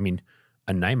 I mean,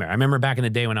 a nightmare. I remember back in the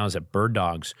day when I was at Bird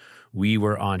Dogs, we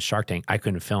were on Shark Tank. I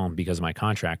couldn't film because of my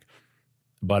contract,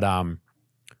 but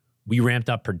we ramped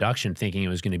up production thinking it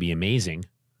was going to be amazing.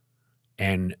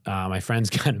 And my friends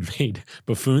kind of made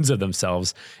buffoons of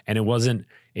themselves, and it wasn't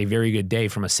a very good day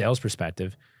from a sales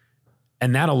perspective.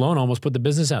 And that alone almost put the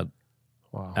business out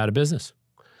of business.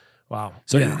 Wow.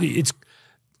 So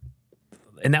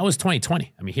and that was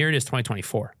 2020. I mean, here it is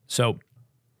 2024. So,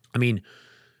 I mean,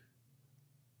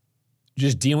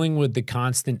 just dealing with the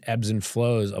constant ebbs and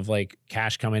flows of like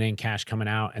cash coming in, cash coming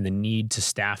out, and the need to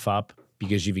staff up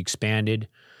because you've expanded.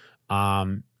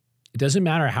 It doesn't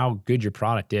matter how good your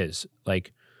product is.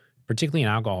 Like, particularly in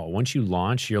alcohol, once you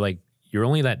launch, you're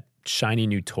only that shiny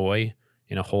new toy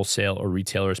in a wholesale or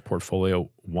retailer's portfolio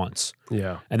once.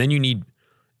 Yeah. And then you need,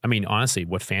 I mean, honestly,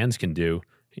 what fans can do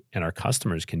and our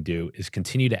customers can do is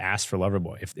continue to ask for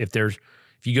Loverboy.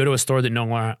 If you go to a store that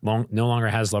no longer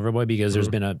has Loverboy because there's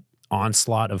been an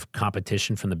onslaught of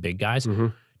competition from the big guys,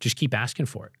 just keep asking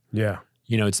for it. Yeah.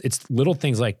 You know, it's little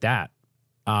things like that.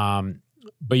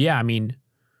 But yeah, I mean,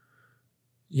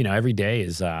 you know, every day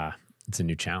is it's a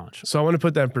new challenge. So I want to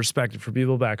put that in perspective for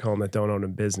people back home that don't own a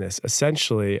business.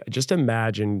 Essentially, just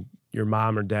imagine your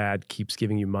mom or dad keeps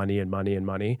giving you money and money and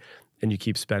money, and you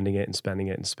keep spending it and spending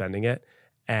it and spending it.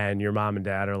 And your mom and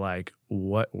dad are like,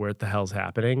 what the hell's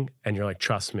happening? And you're like,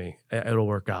 trust me, it'll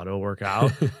work out. It'll work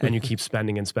out. And you keep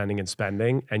spending and spending and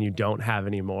spending, and you don't have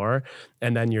any more.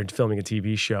 And then you're filming a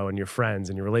TV show, and your friends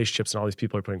and your relationships and all these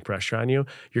people are putting pressure on you.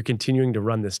 You're continuing to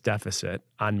run this deficit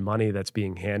on money that's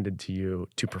being handed to you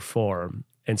to perform.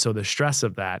 And so the stress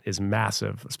of that is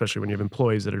massive, especially when you have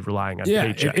employees that are relying on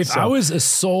paychecks. If I was a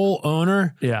sole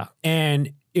owner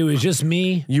and it was just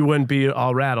me, you wouldn't be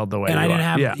all rattled the way and you I didn't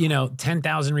are. have, you know,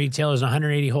 10,000 retailers,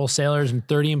 180 wholesalers, and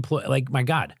 30 employees. Like, my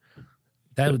God,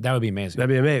 that would be amazing.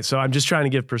 That'd be amazing. So I'm just trying to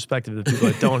give perspective to the people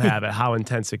that don't have it, how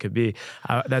intense it could be.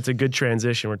 That's a good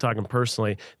transition. We're talking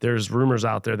personally. There's rumors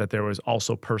out there that there was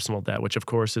also personal debt, which of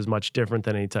course is much different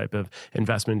than any type of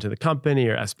investment into the company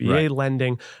or SBA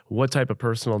lending. What type of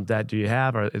personal debt do you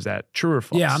have? Or is that true or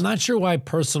false? Yeah, I'm not sure why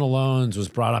personal loans was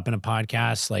brought up in a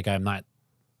podcast. Like, I'm not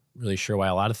really sure why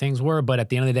a lot of things were, but at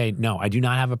the end of the day, no, I do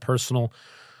not have a personal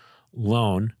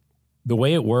loan. The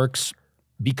way it works,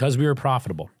 because we were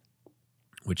profitable,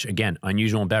 which again,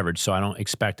 unusual in beverage, so I don't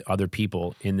expect other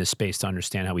people in this space to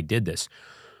understand how we did this.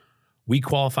 We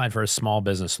qualified for a small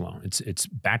business loan. It's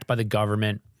backed by the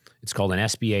government. It's called an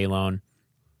SBA loan.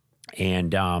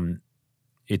 And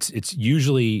it's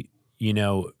usually,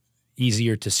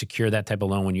 easier to secure that type of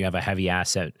loan when you have a heavy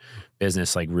asset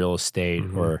business like real estate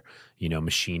or,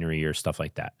 machinery or stuff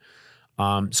like that.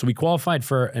 So we qualified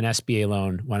for an SBA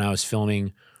loan when I was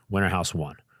filming Winter House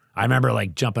 1. I remember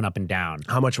like jumping up and down.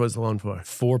 How much was the loan for?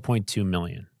 $4.2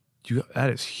 million. That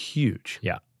is huge.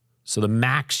 Yeah. So the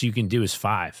max you can do is $5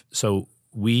 million. So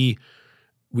we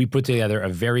put together a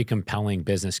very compelling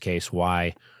business case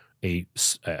why a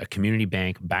community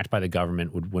bank backed by the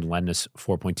government would lend us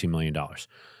 $4.2 million.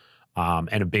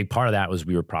 And a big part of that was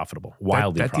we were profitable,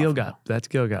 wildly profitable. That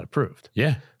deal got approved.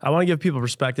 Yeah. I want to give people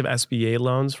perspective. SBA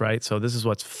loans, right? So this is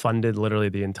what's funded literally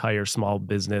the entire small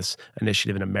business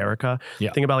initiative in America.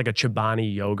 Yeah. Think about like a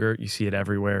Chobani yogurt. You see it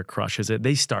everywhere, crushes it.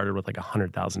 They started with like a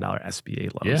 $100,000 SBA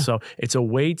loan. Yeah. So it's a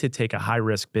way to take a high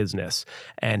risk business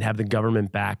and have the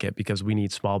government back it because we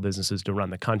need small businesses to run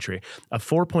the country. A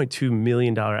 $4.2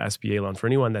 million SBA loan for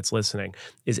anyone that's listening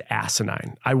is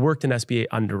asinine. I worked in SBA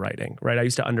underwriting, right? I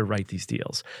used to underwrite these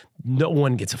deals. No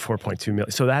one gets a $4.2 million.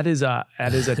 So that is a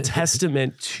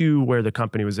testament to where the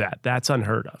company was at. That's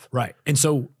unheard of. Right. And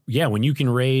so, yeah, when you can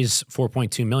raise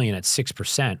 $4.2 million at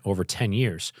 6% over 10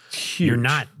 years, you're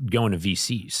not going to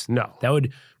VCs. No. That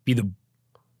would be the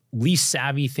least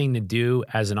savvy thing to do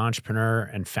as an entrepreneur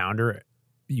and founder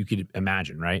you could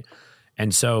imagine, right?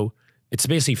 And so it's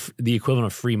basically the equivalent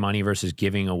of free money versus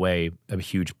giving away a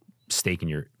huge stake in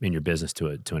your business to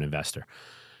an investor.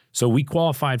 So we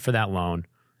qualified for that loan.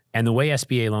 And the way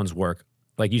SBA loans work,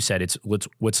 like you said, it's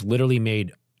what's literally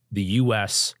made the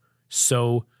U.S.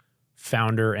 so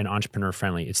founder and entrepreneur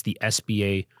friendly. It's the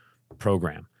SBA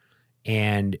program.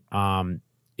 And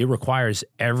it requires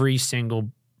every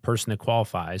single person that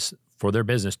qualifies for their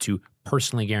business to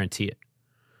personally guarantee it.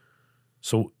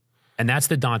 So, and that's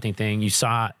the daunting thing. You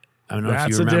saw, I don't know if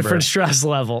you remember. That's a different stress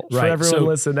level for everyone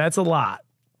listening. That's a lot.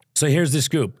 So here's the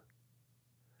scoop.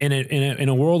 In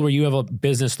a world where you have a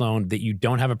business loan that you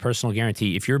don't have a personal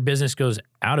guarantee, if your business goes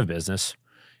out of business,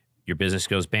 your business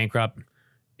goes bankrupt,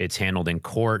 it's handled in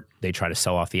court, they try to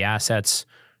sell off the assets,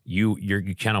 you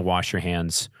kind of wash your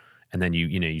hands, and then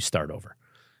you start over.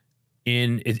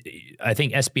 I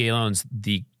think SBA loans,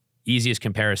 the easiest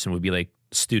comparison would be like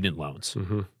student loans.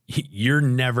 Mm-hmm. You're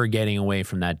never getting away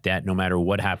from that debt, no matter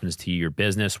what happens to your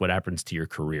business, what happens to your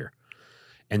career.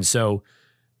 And so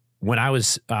when I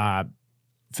was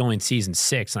filming season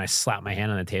 6 and I slapped my hand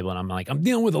on the table and I'm like, I'm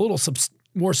dealing with a little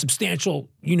more substantial,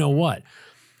 what?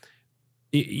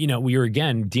 We were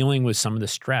again dealing with some of the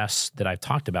stress that I've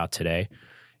talked about today.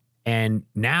 And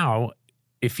now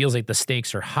it feels like the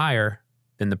stakes are higher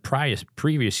than the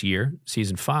previous year,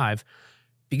 season 5,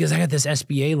 because I got this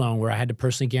SBA loan where I had to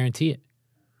personally guarantee it.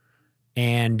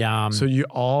 And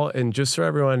so and just so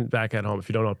everyone back at home, if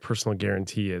you don't know what personal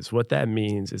guarantee is, what that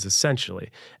means is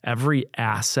essentially every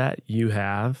asset you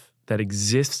have that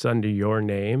exists under your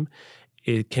name,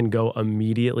 it can go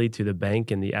immediately to the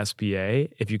bank and the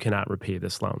SBA if you cannot repay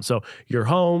this loan. So your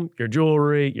home, your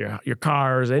jewelry, your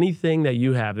cars, anything that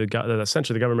you have,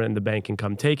 essentially the government and the bank can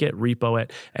come take it, repo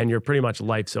it, and you're pretty much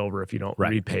life's over if you don't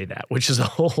repay that, which is a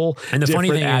whole and the different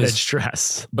funny thing added is,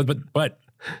 stress. But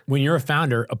when you're a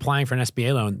founder applying for an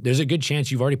SBA loan, there's a good chance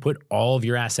you've already put all of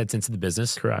your assets into the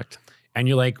business. Correct. And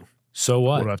you're like, so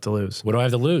what? What do I have to lose? What do I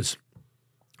have to lose?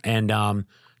 And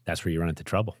that's where you run into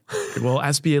trouble. Well,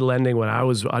 SBA lending, when I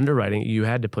was underwriting, you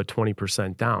had to put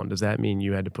 20% down. Does that mean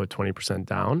you had to put 20%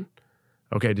 down?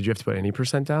 Okay. Did you have to put any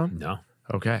percent down? No.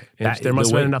 Okay. There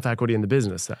must have been enough equity in the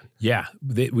business then. Yeah.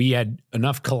 We had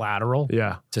enough collateral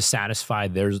to satisfy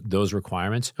those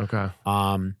requirements. Okay.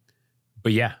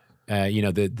 But yeah,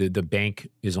 the bank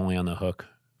is only on the hook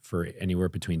for anywhere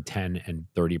between 10 and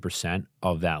 30%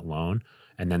 of that loan.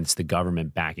 And then it's the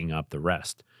government backing up the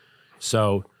rest.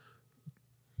 So,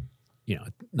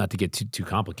 not to get too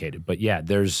complicated, but yeah,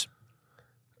 there's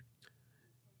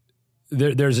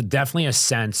definitely a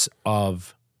sense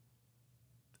of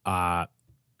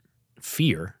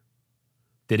fear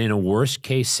that in a worst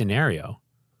case scenario,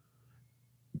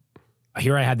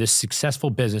 here I had this successful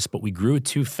business, but we grew it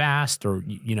too fast, or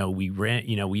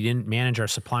we didn't manage our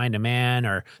supply and demand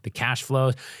or the cash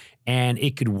flows, and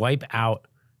it could wipe out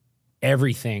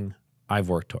everything I've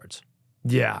worked towards.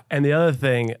 Yeah. And the other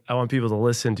thing I want people to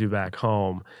listen to back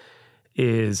home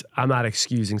is, I'm not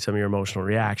excusing some of your emotional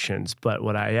reactions, but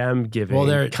what I am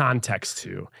giving context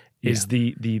to is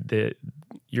the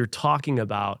you're talking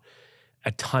about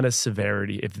a ton of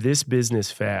severity. If this business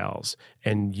fails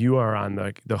and you are on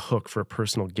the hook for a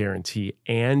personal guarantee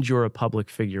and you're a public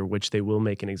figure, which they will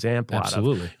make an example out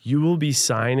of, you will be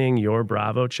signing your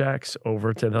Bravo checks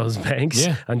over to those banks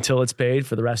until it's paid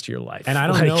for the rest of your life. And I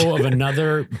don't know of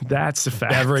another that's a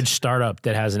fact. beverage startup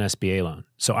that has an SBA loan.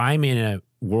 So I'm in a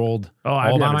world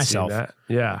all by myself.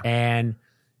 Yeah. And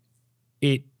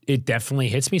it definitely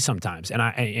hits me sometimes.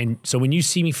 And so when you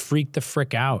see me freak the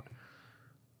frick out,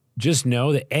 just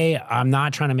know that I'm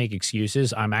not trying to make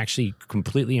excuses. I'm actually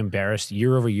completely embarrassed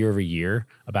year over year over year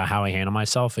about how I handle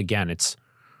myself. Again,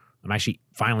 I'm actually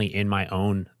finally in my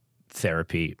own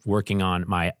therapy, working on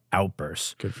my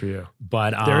outbursts. Good for you.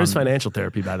 But there is financial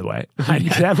therapy, by the way.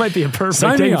 That might be a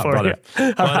perfect thing for brother.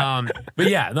 You. But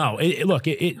yeah, no, look,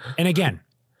 and again,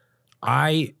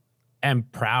 I am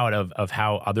proud of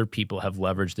how other people have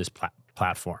leveraged this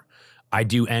platform. I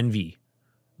do envy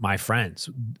my friends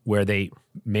where they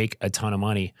make a ton of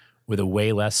money with a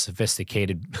way less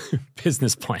sophisticated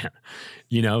business plan,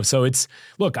 So it's,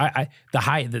 look,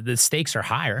 the stakes are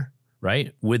higher,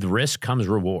 right? With risk comes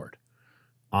reward.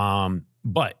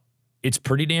 But it's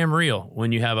pretty damn real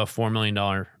when you have a $4 million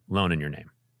loan in your name.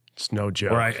 It's no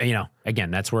joke. Or again,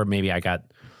 that's where maybe I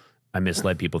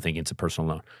misled people thinking it's a personal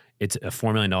loan. It's a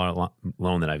 $4 million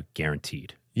loan that I've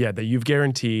guaranteed. Yeah, that you've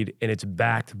guaranteed, and it's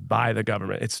backed by the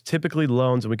government. It's typically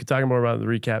loans, and we could talk more about the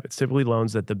recap. It's typically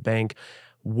loans that the bank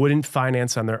wouldn't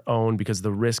finance on their own because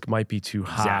the risk might be too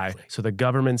high. Exactly. So the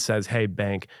government says, hey,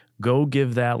 bank, go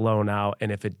give that loan out, and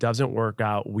if it doesn't work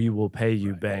out, we will pay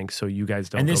you, bank, so you guys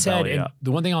don't go belly up.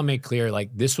 The one thing I'll make clear,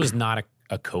 this was not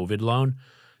a COVID loan.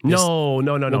 No,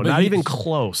 not even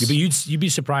close. But you'd be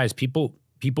surprised. People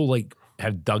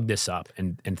have dug this up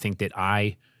and think that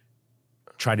I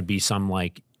try to be some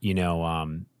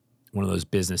one of those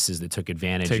businesses that took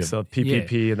advantage takes the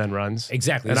PPP and then runs.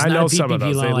 Exactly. And I know some of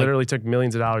those. They literally took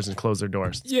millions of dollars and closed their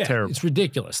doors. It's terrible. It's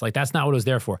ridiculous. That's not what it was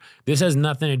there for. This has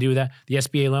nothing to do with that. The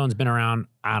SBA loan's been around,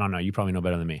 I don't know, you probably know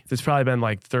better than me. It's probably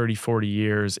been 30, 40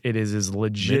 years. It is as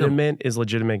legitimate as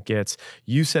legitimate gets.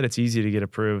 You said it's easy to get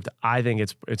approved. I think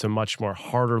it's a much more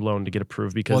harder loan to get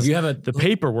approved because the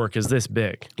paperwork is this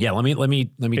big. Yeah, let me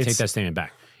take that statement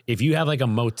back. If you have a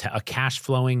motel, a cash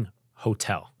flowing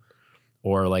hotel,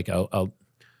 or a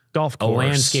golf course, a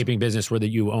landscaping business where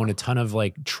you own a ton of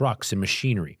trucks and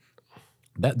machinery,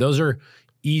 those are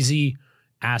easy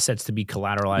assets to be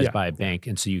collateralized by a bank,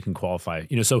 and so you can qualify.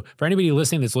 So for anybody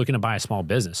listening that's looking to buy a small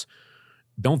business,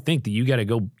 don't think that you got to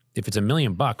go if it's $1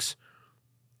 million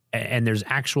and there's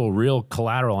actual real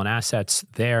collateral and assets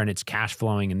there, and it's cash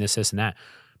flowing and this and that.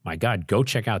 My God, go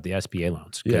check out the SBA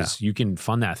loans because you can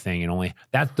fund that thing and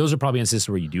those are probably instances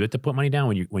where you do have to put money down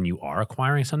when you are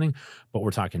acquiring something, but we're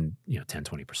talking 10,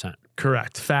 20%.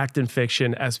 Correct. Fact and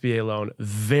fiction, SBA loan,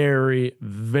 very,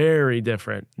 very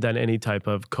different than any type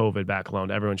of COVID-backed loan.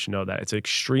 Everyone should know that. It's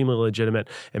extremely legitimate.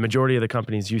 A majority of the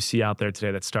companies you see out there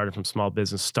today that started from small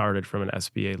business started from an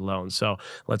SBA loan. So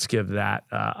let's give that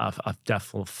a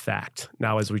definite fact.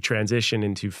 Now, as we transition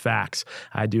into facts,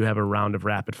 I do have a round of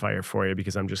rapid fire for you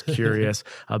because I'm just curious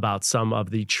about some of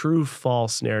the true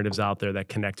false narratives out there that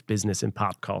connect business and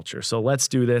pop culture. So let's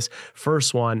do this.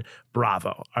 First one,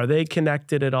 Bravo. Are they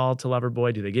connected at all to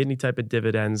Loverboy? Do they get any type of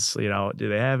dividends? Do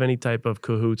they have any type of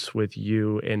cahoots with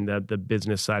you in the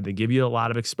business side? They give you a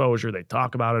lot of exposure. They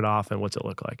talk about it often. What's it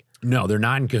look like? No, they're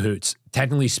not in cahoots.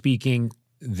 Technically speaking,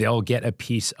 they'll get a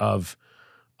piece of,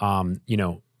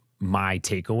 my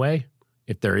takeaway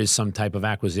if there is some type of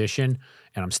acquisition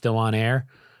and I'm still on air.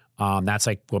 That's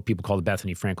what people call the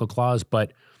Bethany Frankel clause,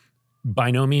 but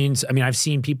by no means, I've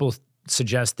seen people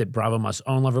suggest that Bravo must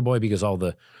own Loverboy because all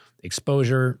the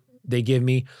exposure they give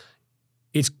me.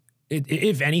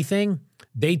 If anything,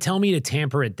 they tell me to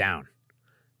tamper it down.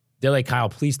 They're like, Kyle,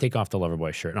 please take off the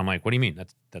Loverboy shirt. And I'm like, what do you mean?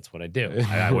 That's what I do.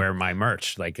 I wear my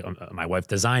merch. My wife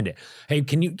designed it. Hey,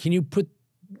 can you put,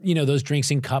 those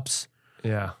drinks in cups?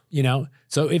 Yeah.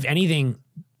 So if anything,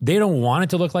 they don't want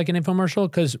it to look like an infomercial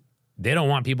because they don't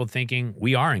want people thinking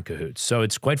we are in cahoots. So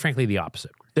it's quite frankly the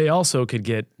opposite. They also could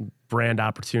get brand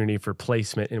opportunity for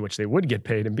placement in which they would get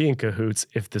paid and be in cahoots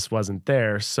if this wasn't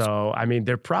there. So,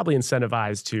 they're probably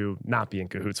incentivized to not be in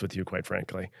cahoots with you, quite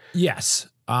frankly. Yes.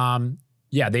 They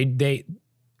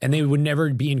would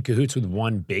never be in cahoots with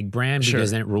one big brand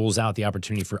because then it rules out the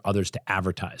opportunity for others to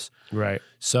advertise. Right.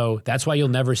 So that's why you'll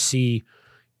never see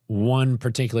one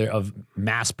particular of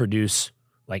mass produce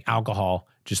alcohol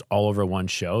just all over one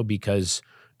show because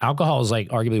alcohol is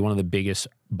arguably one of the biggest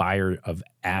buyer of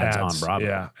ads on Bravo.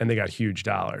 Yeah, and they got huge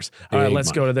dollars. All right,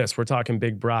 let's go to this. We're talking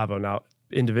Big Bravo. Now,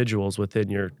 individuals within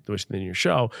your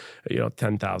show,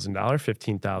 $10,000,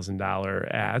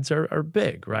 $15,000 ads are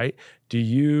big, right? Do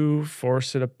you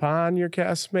force it upon your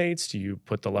castmates? Do you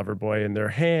put the Loverboy in their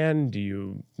hand? Do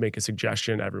you make a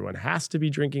suggestion everyone has to be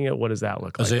drinking it? What does that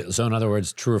look like? So in other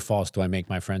words, true or false, do I make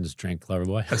my friends drink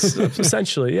Loverboy?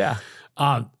 Essentially, yeah.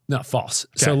 No, false.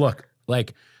 Okay. So look,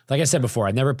 like I said before,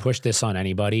 I never pushed this on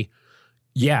anybody.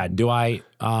 Yeah. Do I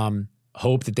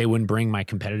hope that they wouldn't bring my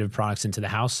competitive products into the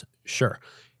house? Sure.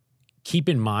 Keep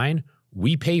in mind,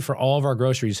 we pay for all of our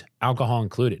groceries, alcohol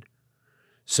included.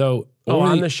 So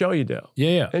on the show you do?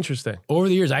 Yeah. Interesting. Over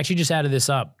the years, I actually just added this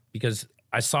up because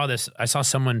I saw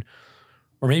someone,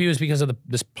 or maybe it was because of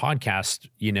this podcast,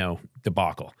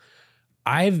 debacle.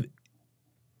 I've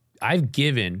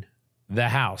given the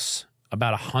house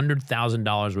about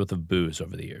 $100,000 worth of booze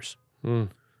over the years.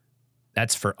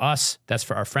 That's for us. That's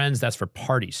for our friends. That's for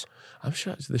parties. I'm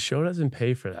sure the show doesn't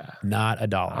pay for that. Not a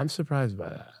dollar. I'm surprised by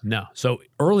that. No. So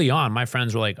early on, my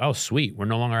friends were like, oh, sweet. We're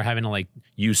no longer having to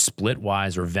use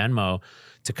Splitwise or Venmo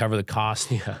to cover the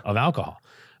cost of alcohol.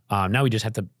 Now we just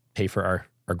have to pay for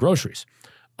our groceries.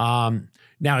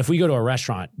 Now, if we go to a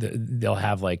restaurant, they'll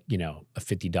have a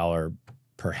 $50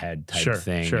 per head type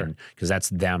thing. Because that's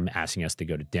them asking us to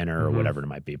go to dinner or whatever it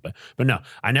might be. But no,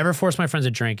 I never force my friends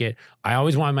to drink it. I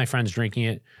always want my friends drinking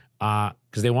it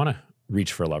because they want to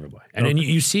reach for a Loverboy. And then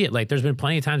you see it. There's been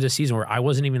plenty of times this season where I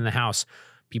wasn't even in the house.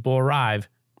 People arrive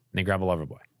and they grab a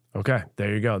Loverboy. Okay,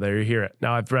 there you go. There you hear it.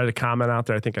 Now, I've read a comment out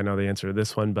there. I think I know the answer to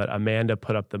this one, but Amanda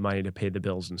put up the money to pay the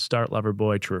bills and start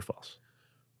Loverboy. True or false?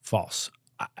 False.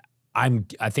 I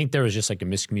think there was just a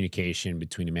miscommunication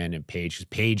between Amanda and Paige, because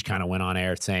Paige kind of went on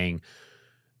air saying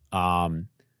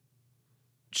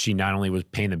she not only was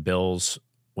paying the bills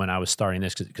when I was starting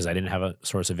this because I didn't have a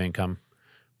source of income,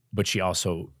 but she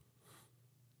also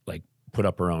put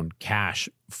up her own cash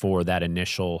for that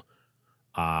initial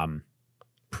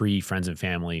pre-friends and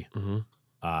family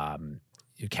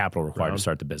capital required to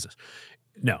start the business.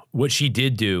 No, what she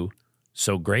did do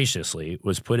so graciously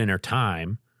was put in her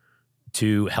time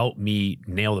to help me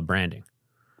nail the branding.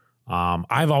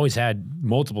 I've always had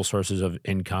multiple sources of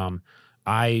income.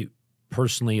 I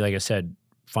personally, like I said,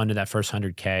 funded that first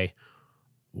 100K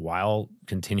while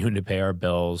continuing to pay our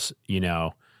bills,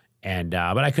 and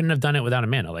but I couldn't have done it without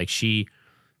Amanda. She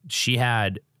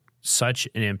had such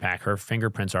an impact. Her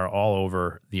fingerprints are all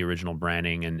over the original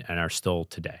branding and are still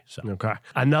today. So okay.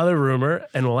 Another rumor,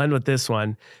 and we'll end with this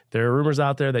one. There are rumors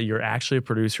out there that you're actually a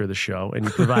producer of the show and you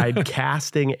provide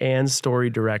casting and story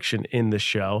direction in the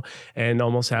show and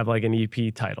almost have an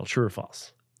EP title. True or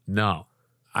false? No.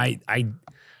 I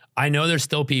know there's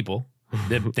still people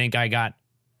that think I got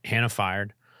Hannah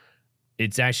fired.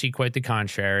 It's actually quite the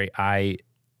contrary. I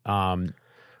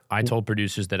told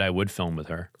producers that I would film with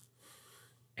her,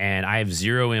 and I have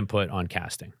zero input on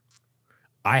casting.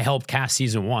 I helped cast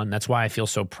season 1. That's why I feel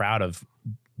so proud of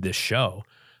this show.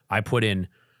 I put in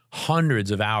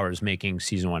hundreds of hours making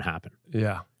season 1 happen.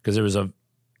 Yeah. Because there was a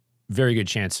very good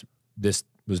chance this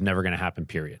was never going to happen,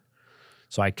 period.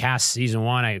 So I cast season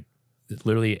 1.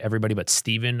 Literally everybody but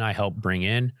Steven I helped bring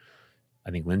in.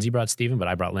 I think Lindsay brought Steven, but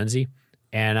I brought Lindsay.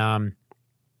 And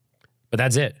but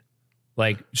that's it.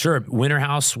 Sure, Winter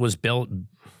House was built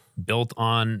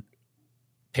on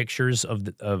pictures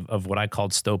of what I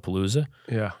called Stowpalooza.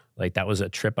 Yeah. That was a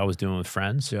trip I was doing with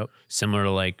friends. Yep. Similar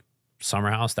to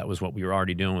Summer House, that was what we were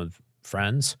already doing with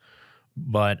friends.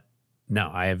 But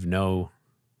no, I have no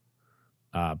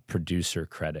producer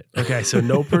credit. Okay, so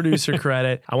no producer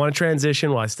credit. I want to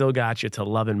transition while I still got you to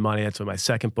Love and Money. That's what my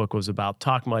second book was about.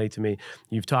 Talk money to me.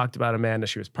 You've talked about Amanda.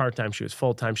 She was part-time. She was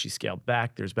full-time. She scaled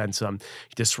back. There's been some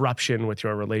disruption with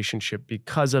your relationship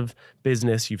because of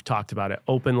business. You've talked about it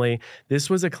openly. This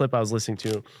was a clip I was listening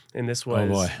to, and this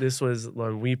was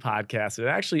when we podcasted. It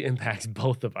actually impacts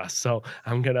both of us. So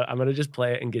I'm gonna just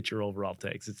play it and get your overall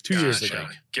takes. It's 2 years ago.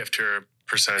 Gift her a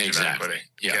percentage of equity.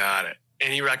 Yeah. Got it.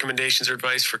 Any recommendations or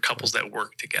advice for couples that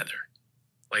work together,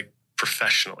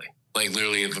 professionally?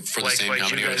 Literally for the same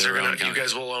company. You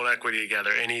guys will own equity together.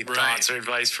 Any thoughts or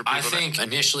advice for people? I think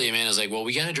initially Amanda's well,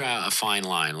 we got to draw a fine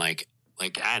line. Like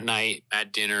at night,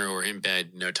 at dinner, or in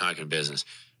bed, no talking business.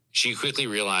 She quickly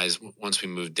realized once we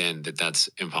moved in that that's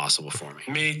impossible for me.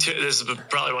 Me too. This is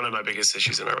probably one of my biggest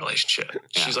issues in our relationship.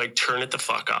 Yeah. She's turn it the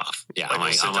fuck off. Yeah,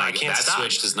 I can't stop.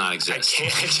 Switch does not exist. I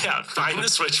can't. Yeah, find the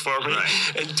switch for me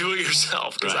and do it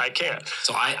yourself because I can't.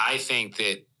 So I think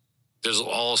that there's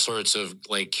all sorts of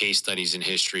case studies in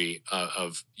history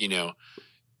of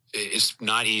it's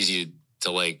not easy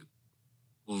to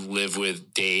live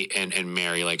with, date, and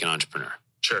marry like an entrepreneur.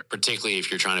 Sure. Particularly if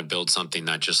you're trying to build something,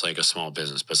 not just a small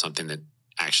business, but something that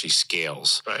actually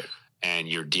scales. Right. And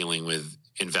you're dealing with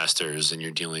investors and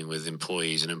you're dealing with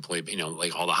employees and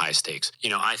like all the high stakes.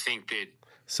 I think that.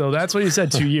 So that's what you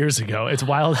said 2 years ago. It's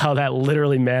wild how that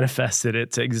literally manifested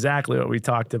it to exactly what we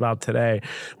talked about today.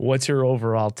 What's your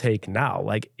overall take now?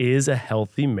 Like, is a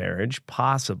healthy marriage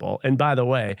possible? And by the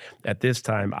way, at this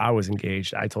time, I was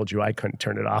engaged. I told you I couldn't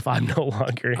turn it off. I'm no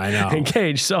longer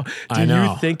engaged. So do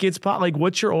you think it's possible? Like,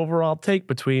 what's your overall take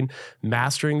between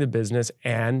mastering the business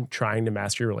and trying to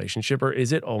master your relationship? Or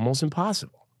is it almost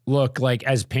impossible? Look, like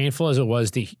as painful as it was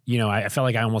to, I felt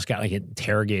like I almost got like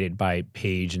interrogated by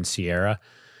Paige and Sierra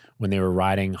when they were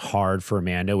riding hard for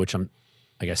Amanda, which like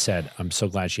I said, I'm so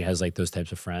glad she has like those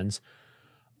types of friends.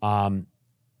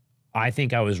 I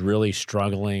think I was really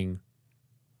struggling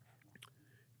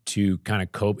to kind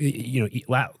of cope.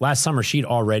 Last summer, she'd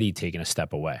already taken a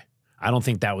step away. I don't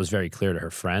think that was very clear to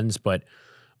her friends, but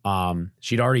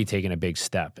she'd already taken a big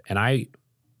step. And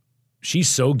she's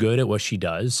so good at what she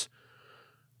does.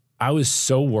 I was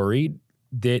so worried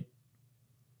that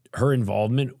her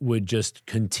involvement would just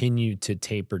continue to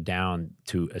taper down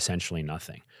to essentially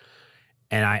nothing.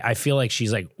 And I feel like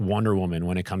she's like Wonder Woman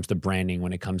when it comes to branding,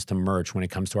 when it comes to merch, when it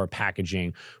comes to our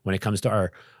packaging, when it comes to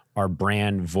our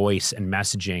brand voice and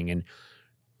messaging. And,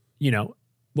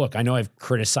 look, I know I've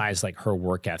criticized like her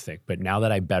work ethic, but now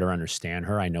that I better understand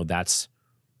her, I know that's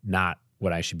not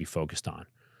what I should be focused on.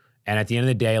 And at the end of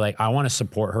the day, like I want to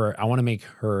support her. I want to make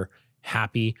her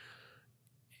happy.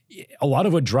 A lot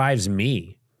of what drives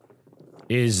me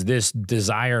is this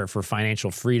desire for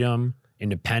financial freedom,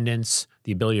 independence,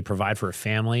 the ability to provide for a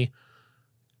family.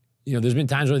 There's been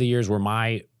times over the years where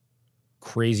my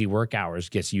crazy work hours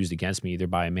gets used against me either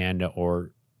by Amanda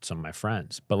or some of my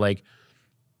friends. But like,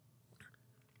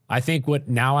 I think what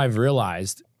now I've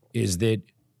realized is that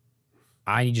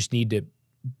I just need to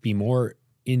be more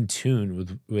in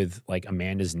tune with like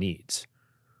Amanda's needs.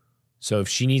 So if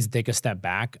she needs to take a step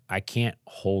back, I can't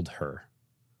hold her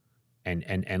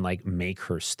and like make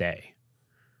her stay.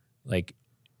 Like,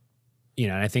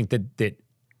 and I think that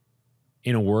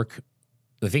in a work,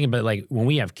 the thing about like when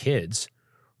we have kids,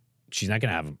 she's not going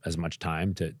to have as much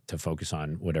time to focus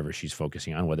on whatever she's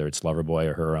focusing on, whether it's Loverboy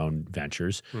or her own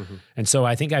ventures. Mm-hmm. And so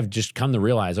I think I've just come to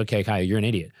realize, okay, Kyle, you're an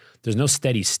idiot. There's no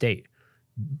steady state.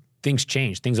 Things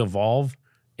change, things evolve,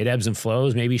 it ebbs and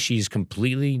flows. Maybe she's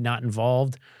completely not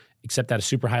involved except at a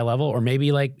super high level, or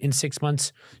maybe like in 6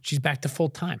 months, she's back to full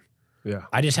time. Yeah.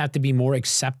 I just have to be more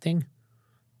accepting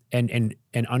and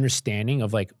understanding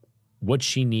of like what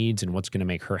she needs and what's going to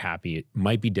make her happy. It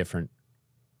might be different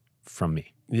from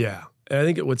me. Yeah. And I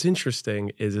think what's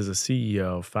interesting is as a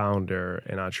CEO, founder,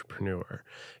 and entrepreneur,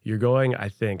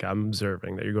 I'm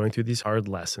observing that you're going through these hard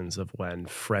lessons of when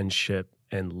friendship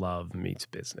and love meets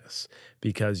business.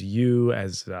 Because you,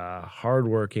 as a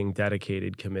hardworking,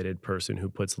 dedicated, committed person who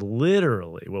puts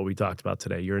literally what we talked about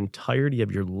today, your entirety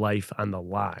of your life on the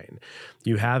line,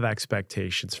 you have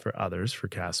expectations for others, for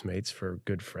castmates, for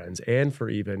good friends, and for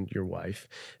even your wife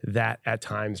that at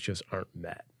times just aren't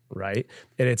met. Right.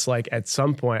 And it's like at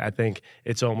some point, I think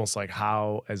it's almost like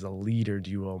how, as a leader, do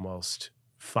you almost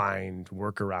find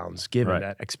workarounds given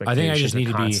that expectations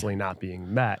are constantly not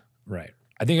being met? Right.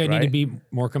 I think I need to be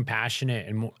more compassionate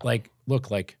and more,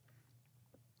 look,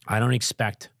 I don't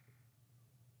expect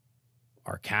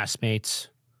our castmates,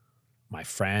 my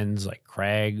friends like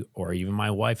Craig, or even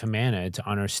my wife, Amanda, to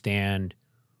understand,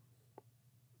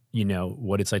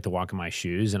 what it's like to walk in my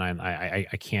shoes. And I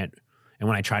can't. And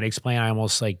when I try to explain, I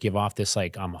almost like give off this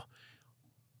like I'm,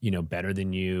 better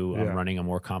than you. Yeah. I'm running a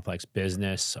more complex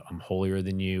business. I'm holier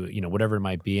than you. Whatever it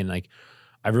might be. And like,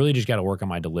 I've really just got to work on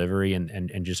my delivery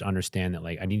and just understand that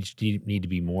like I need to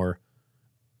be more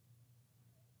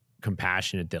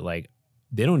compassionate. That like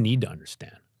they don't need to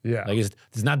understand. Yeah, like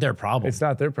it's not their problem. It's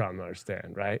not their problem to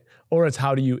understand, right? Or it's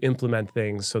how do you implement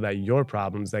things so that your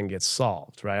problems then get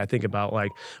solved, right? I think about like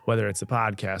whether it's the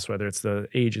podcast, whether it's the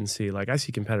agency. Like I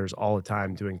see competitors all the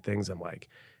time doing things. I'm like,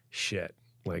 shit,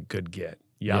 like good get.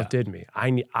 You outdid me. I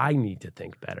need to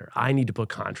think better. I need to put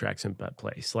contracts in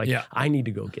place. Like I need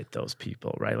to go get those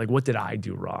people, right? Like what did I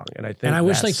do wrong? And I think I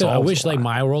wish like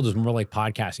my world was more like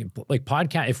podcasting. Like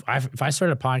podcast. If I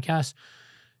started a podcast,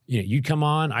 you'd come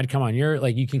on, I'd come on.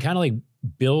 You can kind of like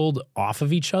build off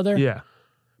of each other. Yeah.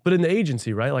 But in the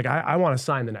agency, right? Like I want to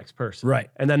sign the next person.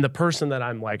 Right. And then the person that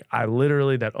I'm like,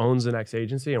 that owns the next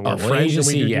agency and we're friends and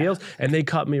we do deals and they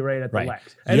cut me right at the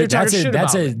legs. And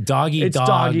that's a dog eat dog. It's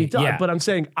dog eat dog. Yeah. But I'm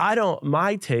saying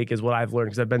my take is what I've learned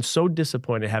because I've been so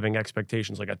disappointed having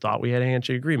expectations. Like I thought we had a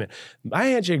handshake agreement. My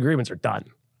handshake agreements are done.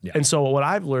 Yeah. And so what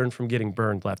I've learned from getting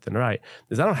burned left and right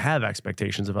is I don't have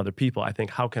expectations of other people. I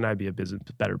think, how can I be a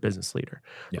better business leader,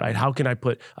 right? How can I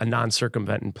put a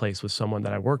non-circumvent in place with someone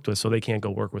that I worked with so they can't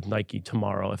go work with Nike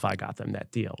tomorrow if I got them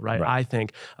that deal, right? I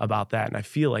think about that. And I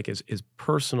feel like as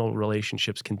personal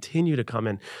relationships continue to come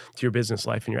into your business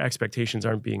life and your expectations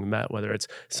aren't being met, whether it's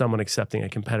someone accepting a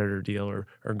competitor deal or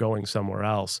going somewhere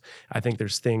else, I think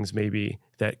there's things maybe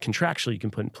that contractually you can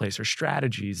put in place or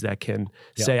strategies that can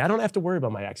say, I don't have to worry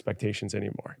about my expectations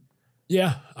anymore.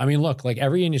 Yeah. I mean, look, like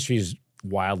every industry is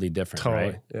wildly different,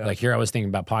 right? Yeah. Like here I was thinking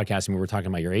about podcasting, we were talking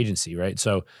about your agency, right?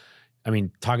 So, I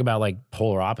mean, talk about like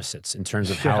polar opposites in terms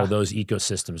of how those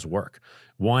ecosystems work.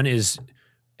 One is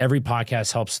every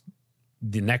podcast helps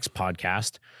the next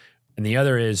podcast, and the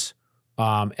other is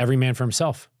every man for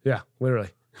himself. Yeah, literally.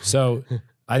 So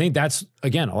I think that's,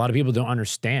 again, a lot of people don't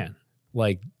understand.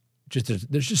 Like,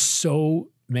 there's just so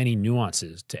many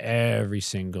nuances to every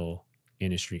single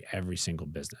industry, every single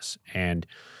business. And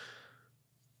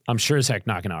I'm sure as heck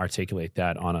not going to articulate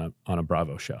that on a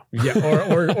Bravo show. Yeah,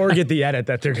 or get the edit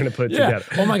that they're going to put together.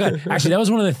 Oh my God. Actually, that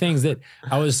was one of the things that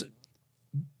I was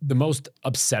the most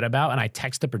upset about. And I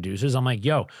text the producers. I'm like,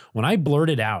 yo, when I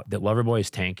blurted out that Loverboy is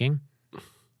tanking,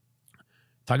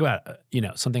 talk about,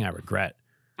 something I regret.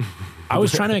 I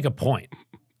was trying to make a point.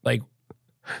 Like,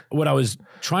 what I was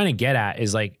trying to get at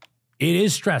is like, it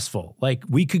is stressful. Like,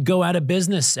 we could go out of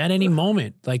business at any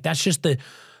moment. Like, that's just the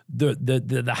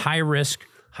high risk,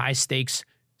 high stakes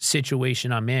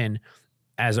situation I'm in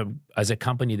as a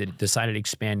company that decided to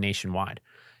expand nationwide.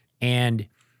 And,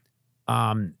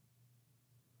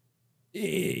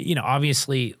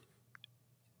 obviously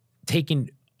taken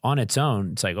on its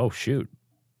own, it's like, oh shoot.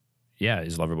 Yeah.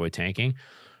 Is Loverboy tanking?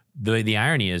 The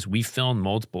irony is we filmed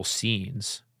multiple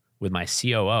scenes with my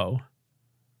COO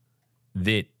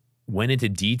that went into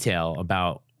detail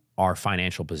about our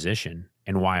financial position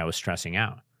and why I was stressing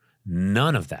out.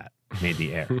 None of that made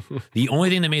the air. The only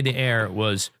thing that made the air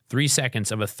was 3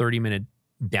 seconds of a 30-minute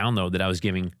download that I was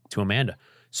giving to Amanda.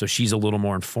 So she's a little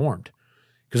more informed.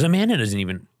 Because Amanda doesn't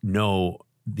even know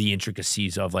the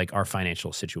intricacies of like our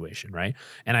financial situation, right?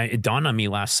 And it dawned on me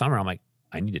last summer, I'm like,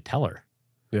 I need to tell her.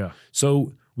 Yeah.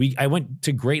 So I went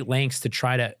to great lengths to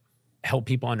try to help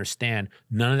people understand.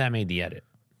 None of that made the edit.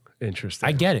 Interesting.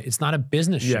 I get it. It's not a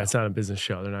business show. Yeah, it's not a business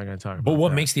show. They're not going to talk about But what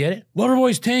that. makes the edit?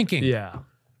 Loverboy's tanking. Yeah.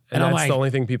 And that's I'm like, the only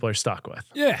thing people are stuck with.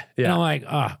 Yeah. And I'm like,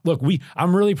 look,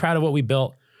 I'm really proud of what we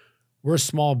built. We're a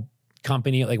small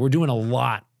company. Like, we're doing a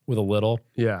lot with a little.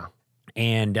 Yeah.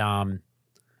 And,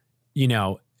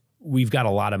 we've got a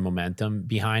lot of momentum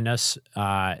behind us.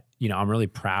 I'm really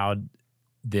proud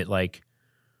that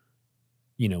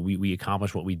we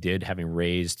accomplished what we did, having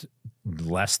raised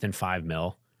less than $5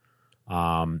 million.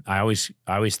 I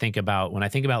always think about, when I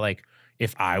think about like,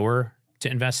 if I were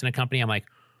to invest in a company, I'm like,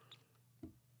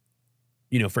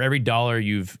 for every dollar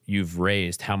you've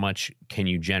raised, how much can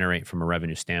you generate from a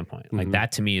revenue standpoint? Mm-hmm. Like,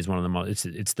 that to me is one of the most,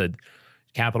 it's the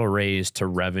capital raised to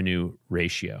revenue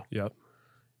ratio. Yep.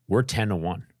 We're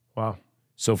 10-1. Wow.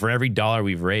 So for every dollar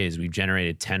we've raised, we've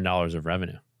generated $10 of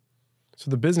revenue.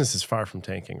 So the business is far from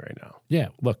tanking right now. Yeah.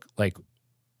 Look, like,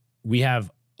 we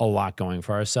have a lot going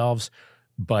for ourselves,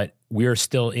 but we're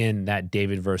still in that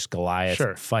David versus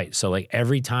Goliath fight. So like,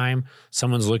 every time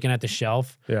someone's looking at the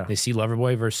shelf, they see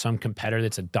Loverboy versus some competitor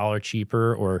that's $1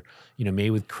 cheaper or,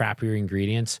 made with crappier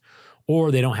ingredients,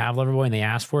 or they don't have Loverboy and they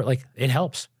ask for it. Like, it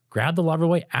helps. Grab the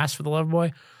Loverboy, ask for the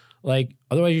Loverboy. Like,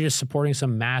 otherwise you're just supporting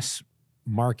some mass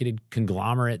marketed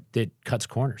conglomerate that cuts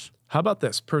corners. How about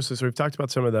this? Personally, so we've talked about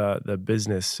some of the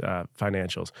business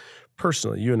financials.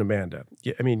 Personally, you and Amanda,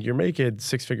 you're making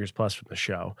 6 figures plus from the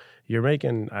show. You're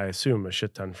making, I assume, a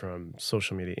shit ton from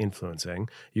social media influencing.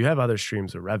 You have other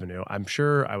streams of revenue. I'm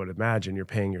sure, I would imagine you're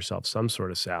paying yourself some sort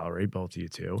of salary, both of you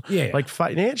two. Yeah. Like,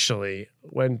 financially,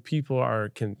 when people are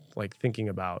thinking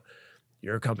about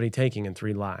your company tanking in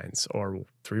 3 lines or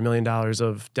 $3 million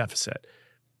of deficit,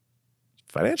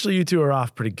 financially, you two are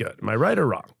off pretty good. Am I right or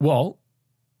wrong? Well,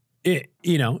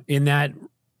 in that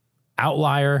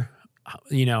outlier,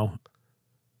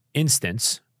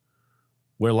 instance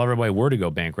where Loverboy were to go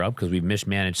bankrupt because we've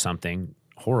mismanaged something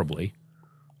horribly,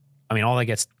 all that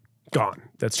gets gone.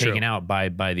 That's taken out by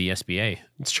the SBA.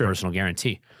 It's true. Personal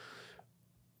guarantee.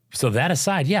 So that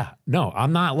aside, no,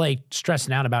 I'm not like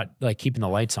stressing out about like keeping the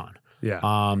lights on.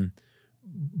 Yeah.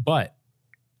 But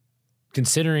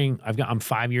considering I'm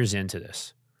 5 years into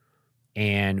this,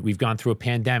 and we've gone through a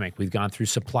pandemic, we've gone through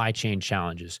supply chain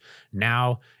challenges.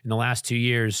 Now, in the last 2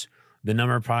 years, the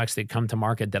number of products that come to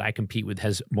market that I compete with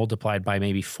has multiplied by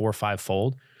maybe 4 or 5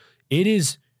 fold. It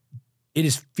is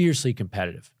fiercely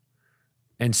competitive.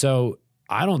 And so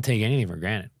I don't take anything for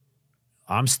granted.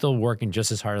 I'm still working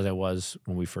just as hard as I was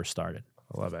when we first started.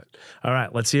 I love it. All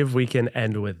right, let's see if we can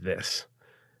end with this.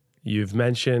 You've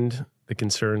mentioned the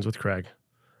concerns with Craig.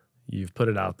 You've put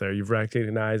it out there. You've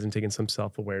recognized and taken some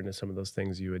self-awareness, some of those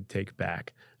things you would take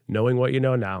back. Knowing what you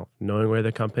know now, knowing where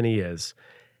the company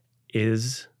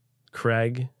is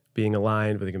Craig being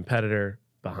aligned with a competitor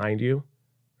behind you?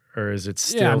 Or is it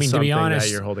still something to be honest,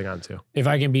 that you're holding on to? If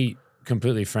I can be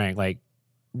completely frank, like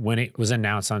when it was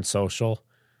announced on social,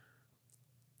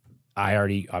 I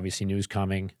already obviously knew it was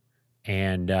coming.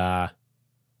 And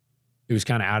it was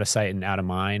kind of out of sight and out of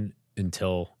mind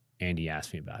until Andy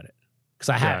asked me about it. Because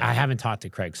I haven't talked to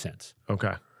Craig since.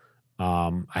 Okay.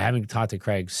 I haven't talked to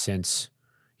Craig since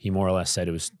he more or less said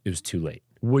it was too late.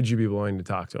 Would you be willing to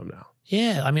talk to him now?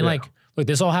 Yeah. I mean, like, look,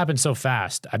 this all happened so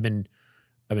fast. I've been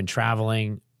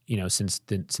traveling, since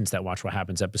that Watch What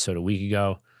Happens episode a week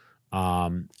ago.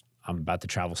 I'm about to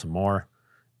travel some more.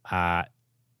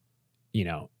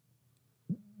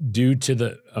 Due to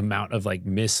the amount of like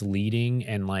misleading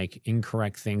and like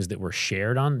incorrect things that were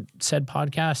shared on said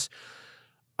podcasts,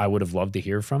 I would have loved to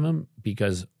hear from him,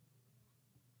 because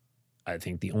I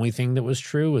think the only thing that was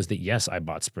true was that, yes, I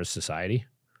bought Spritz Society.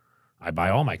 I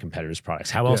buy all my competitors' products.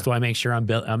 How else do I make sure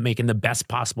I'm making the best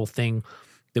possible thing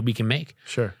that we can make?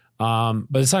 Sure. But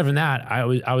aside from that,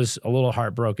 I was a little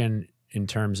heartbroken in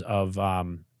terms of,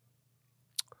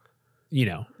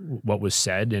 what was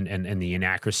said and the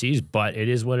inaccuracies, but it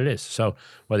is what it is. So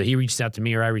whether he reached out to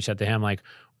me or I reached out to him, like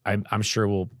I'm sure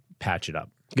we'll patch it up.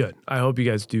 Good. I hope you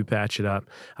guys do patch it up.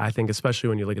 I think especially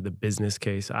when you look at the business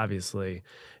case, obviously,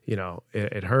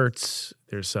 it hurts.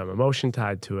 There's some emotion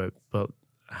tied to it, but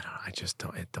I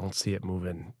don't see it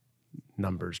moving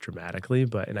numbers dramatically.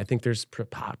 And I think there's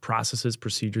processes,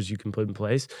 procedures you can put in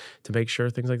place to make sure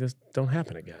things like this don't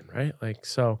happen again, right? Like,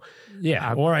 so.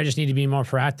 Yeah. Or I just need to be more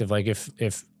proactive. Like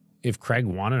if Craig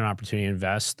wanted an opportunity to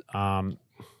invest,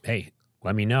 hey,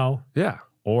 let me know. Yeah.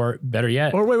 Or better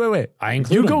yet. Or wait. I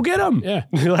include him. Go get him. Yeah.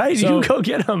 Right? So, you go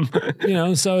get him.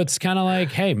 So it's kind of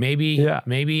like, hey, maybe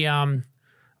some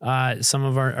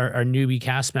of our newbie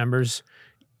cast members,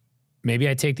 maybe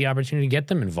I take the opportunity to get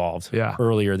them involved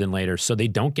earlier than later, so they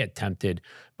don't get tempted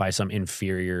by some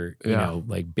inferior,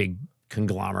 like big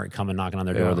conglomerate coming knocking on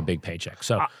their door with a big paycheck.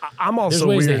 So I'm also there's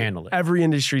ways to handle it. Every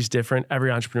industry's different.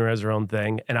 Every entrepreneur has their own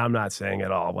thing, and I'm not saying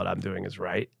at all what I'm doing is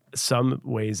right. Some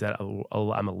ways that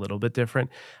I'm a little bit different.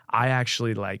 I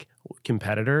actually like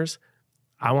competitors.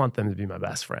 I want them to be my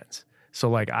best friends. So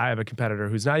like I have a competitor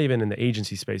who's not even in the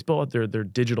agency space, but they're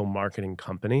digital marketing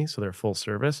company, so they're full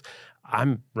service.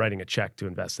 I'm writing a check to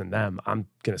invest in them. I'm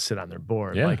gonna sit on their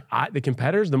board. Yeah. Like the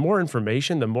competitors, the more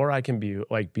information, the more I can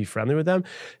be friendly with them.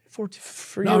 For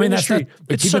no, your industry,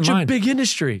 it's such a big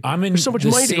industry. There's so much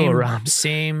money to go around.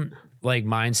 Same like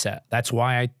mindset. That's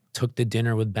why I took the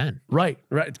dinner with Ben. Right.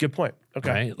 Good point.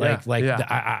 Okay. Right?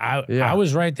 I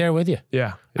was right there with you.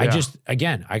 Yeah. I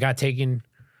got taken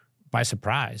by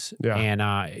surprise. Yeah. And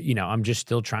I'm just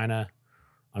still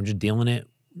I'm just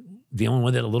dealing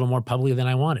with it a little more publicly than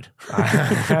I wanted.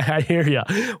 I hear you.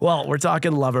 Well, we're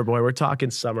talking Loverboy. We're talking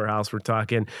Summer House. We're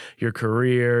talking your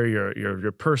career,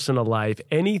 your personal life,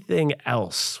 anything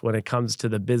else when it comes to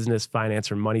the business,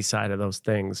 finance, or money side of those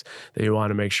things that you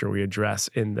want to make sure we address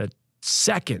in the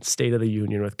second State of the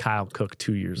Union with Kyle Cooke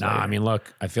 2 years later. I mean,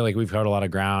 look, I feel like we've covered a lot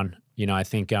of ground. I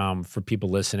think for people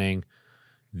listening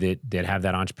that have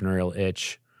that entrepreneurial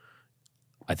itch,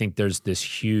 I think there's this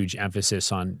huge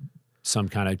emphasis on some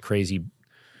kind of crazy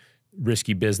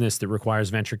risky business that requires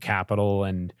venture capital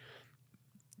and,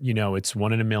 it's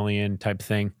 1 in a million type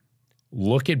thing.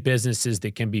 Look at businesses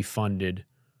that can be funded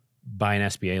by an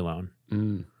SBA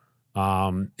loan.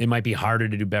 It might be harder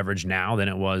to do beverage now than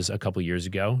it was a couple years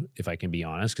ago, if I can be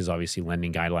honest, because obviously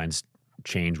lending guidelines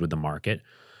change with the market.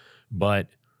 But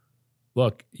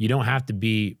look, you don't have to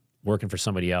be working for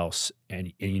somebody else,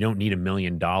 and you don't need $1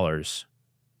 million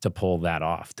to pull that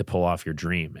off, to pull off your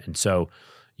dream. And so,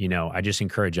 I just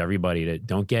encourage everybody to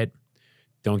don't get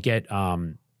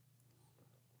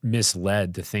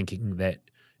misled to thinking that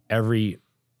every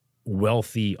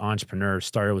wealthy entrepreneur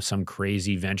started with some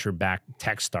crazy venture-backed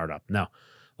tech startup. No,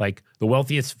 like the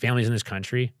wealthiest families in this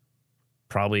country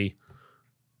probably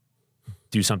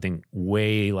do something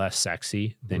way less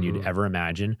sexy than you'd ever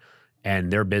imagine.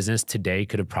 And their business today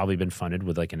could have probably been funded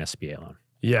with like an SBA loan.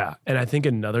 Yeah. And I think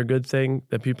another good thing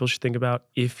that people should think about,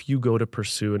 if you go to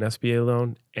pursue an SBA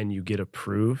loan and you get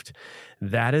approved,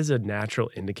 that is a natural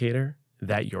indicator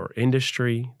that your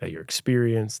industry, that your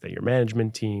experience, that your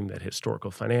management team, that historical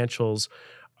financials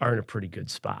are in a pretty good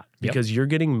spot because you're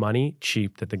getting money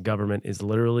cheap that the government is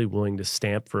literally willing to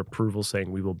stamp for approval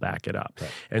saying we will back it up.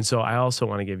 Right. And so I also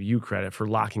want to give you credit for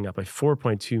locking up a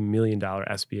 $4.2 million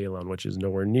SBA loan, which is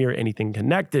nowhere near anything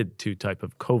connected to type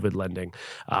of COVID lending.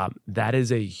 That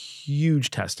is a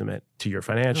huge testament to your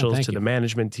financials, to the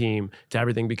management team, to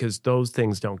everything, because those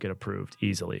things don't get approved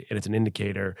easily. And it's an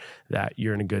indicator that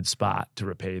you're in a good spot to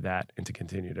repay that and to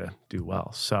continue to do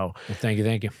well. So thank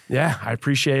you. Yeah, I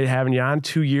appreciate having you on.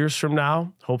 2 years from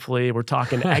now, hopefully we're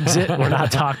talking exit. We're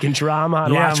not talking drama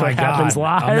on Watch What Happens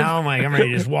Live. Now I'm ready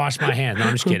to just wash my hands. No,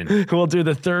 I'm just kidding. We'll do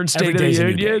the third State of the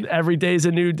Union. Every day's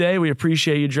a new day. We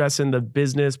appreciate you addressing the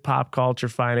business, pop culture,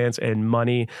 finance, and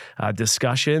money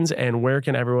discussions. And where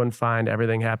can everyone find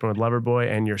everything happening with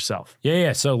Loverboy and yourself?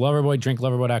 Yeah. So Loverboy,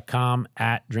 drinkloverboy.com,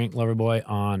 at drinkloverboy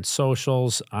on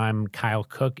socials. I'm Kyle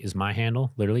Cooke is my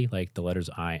handle, literally like the letters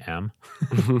I am.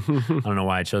 I don't know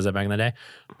why I chose that back in the day.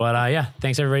 But yeah,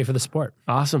 thanks everybody for the support.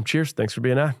 Awesome. Cheers. Thanks for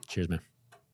being on. Cheers, man.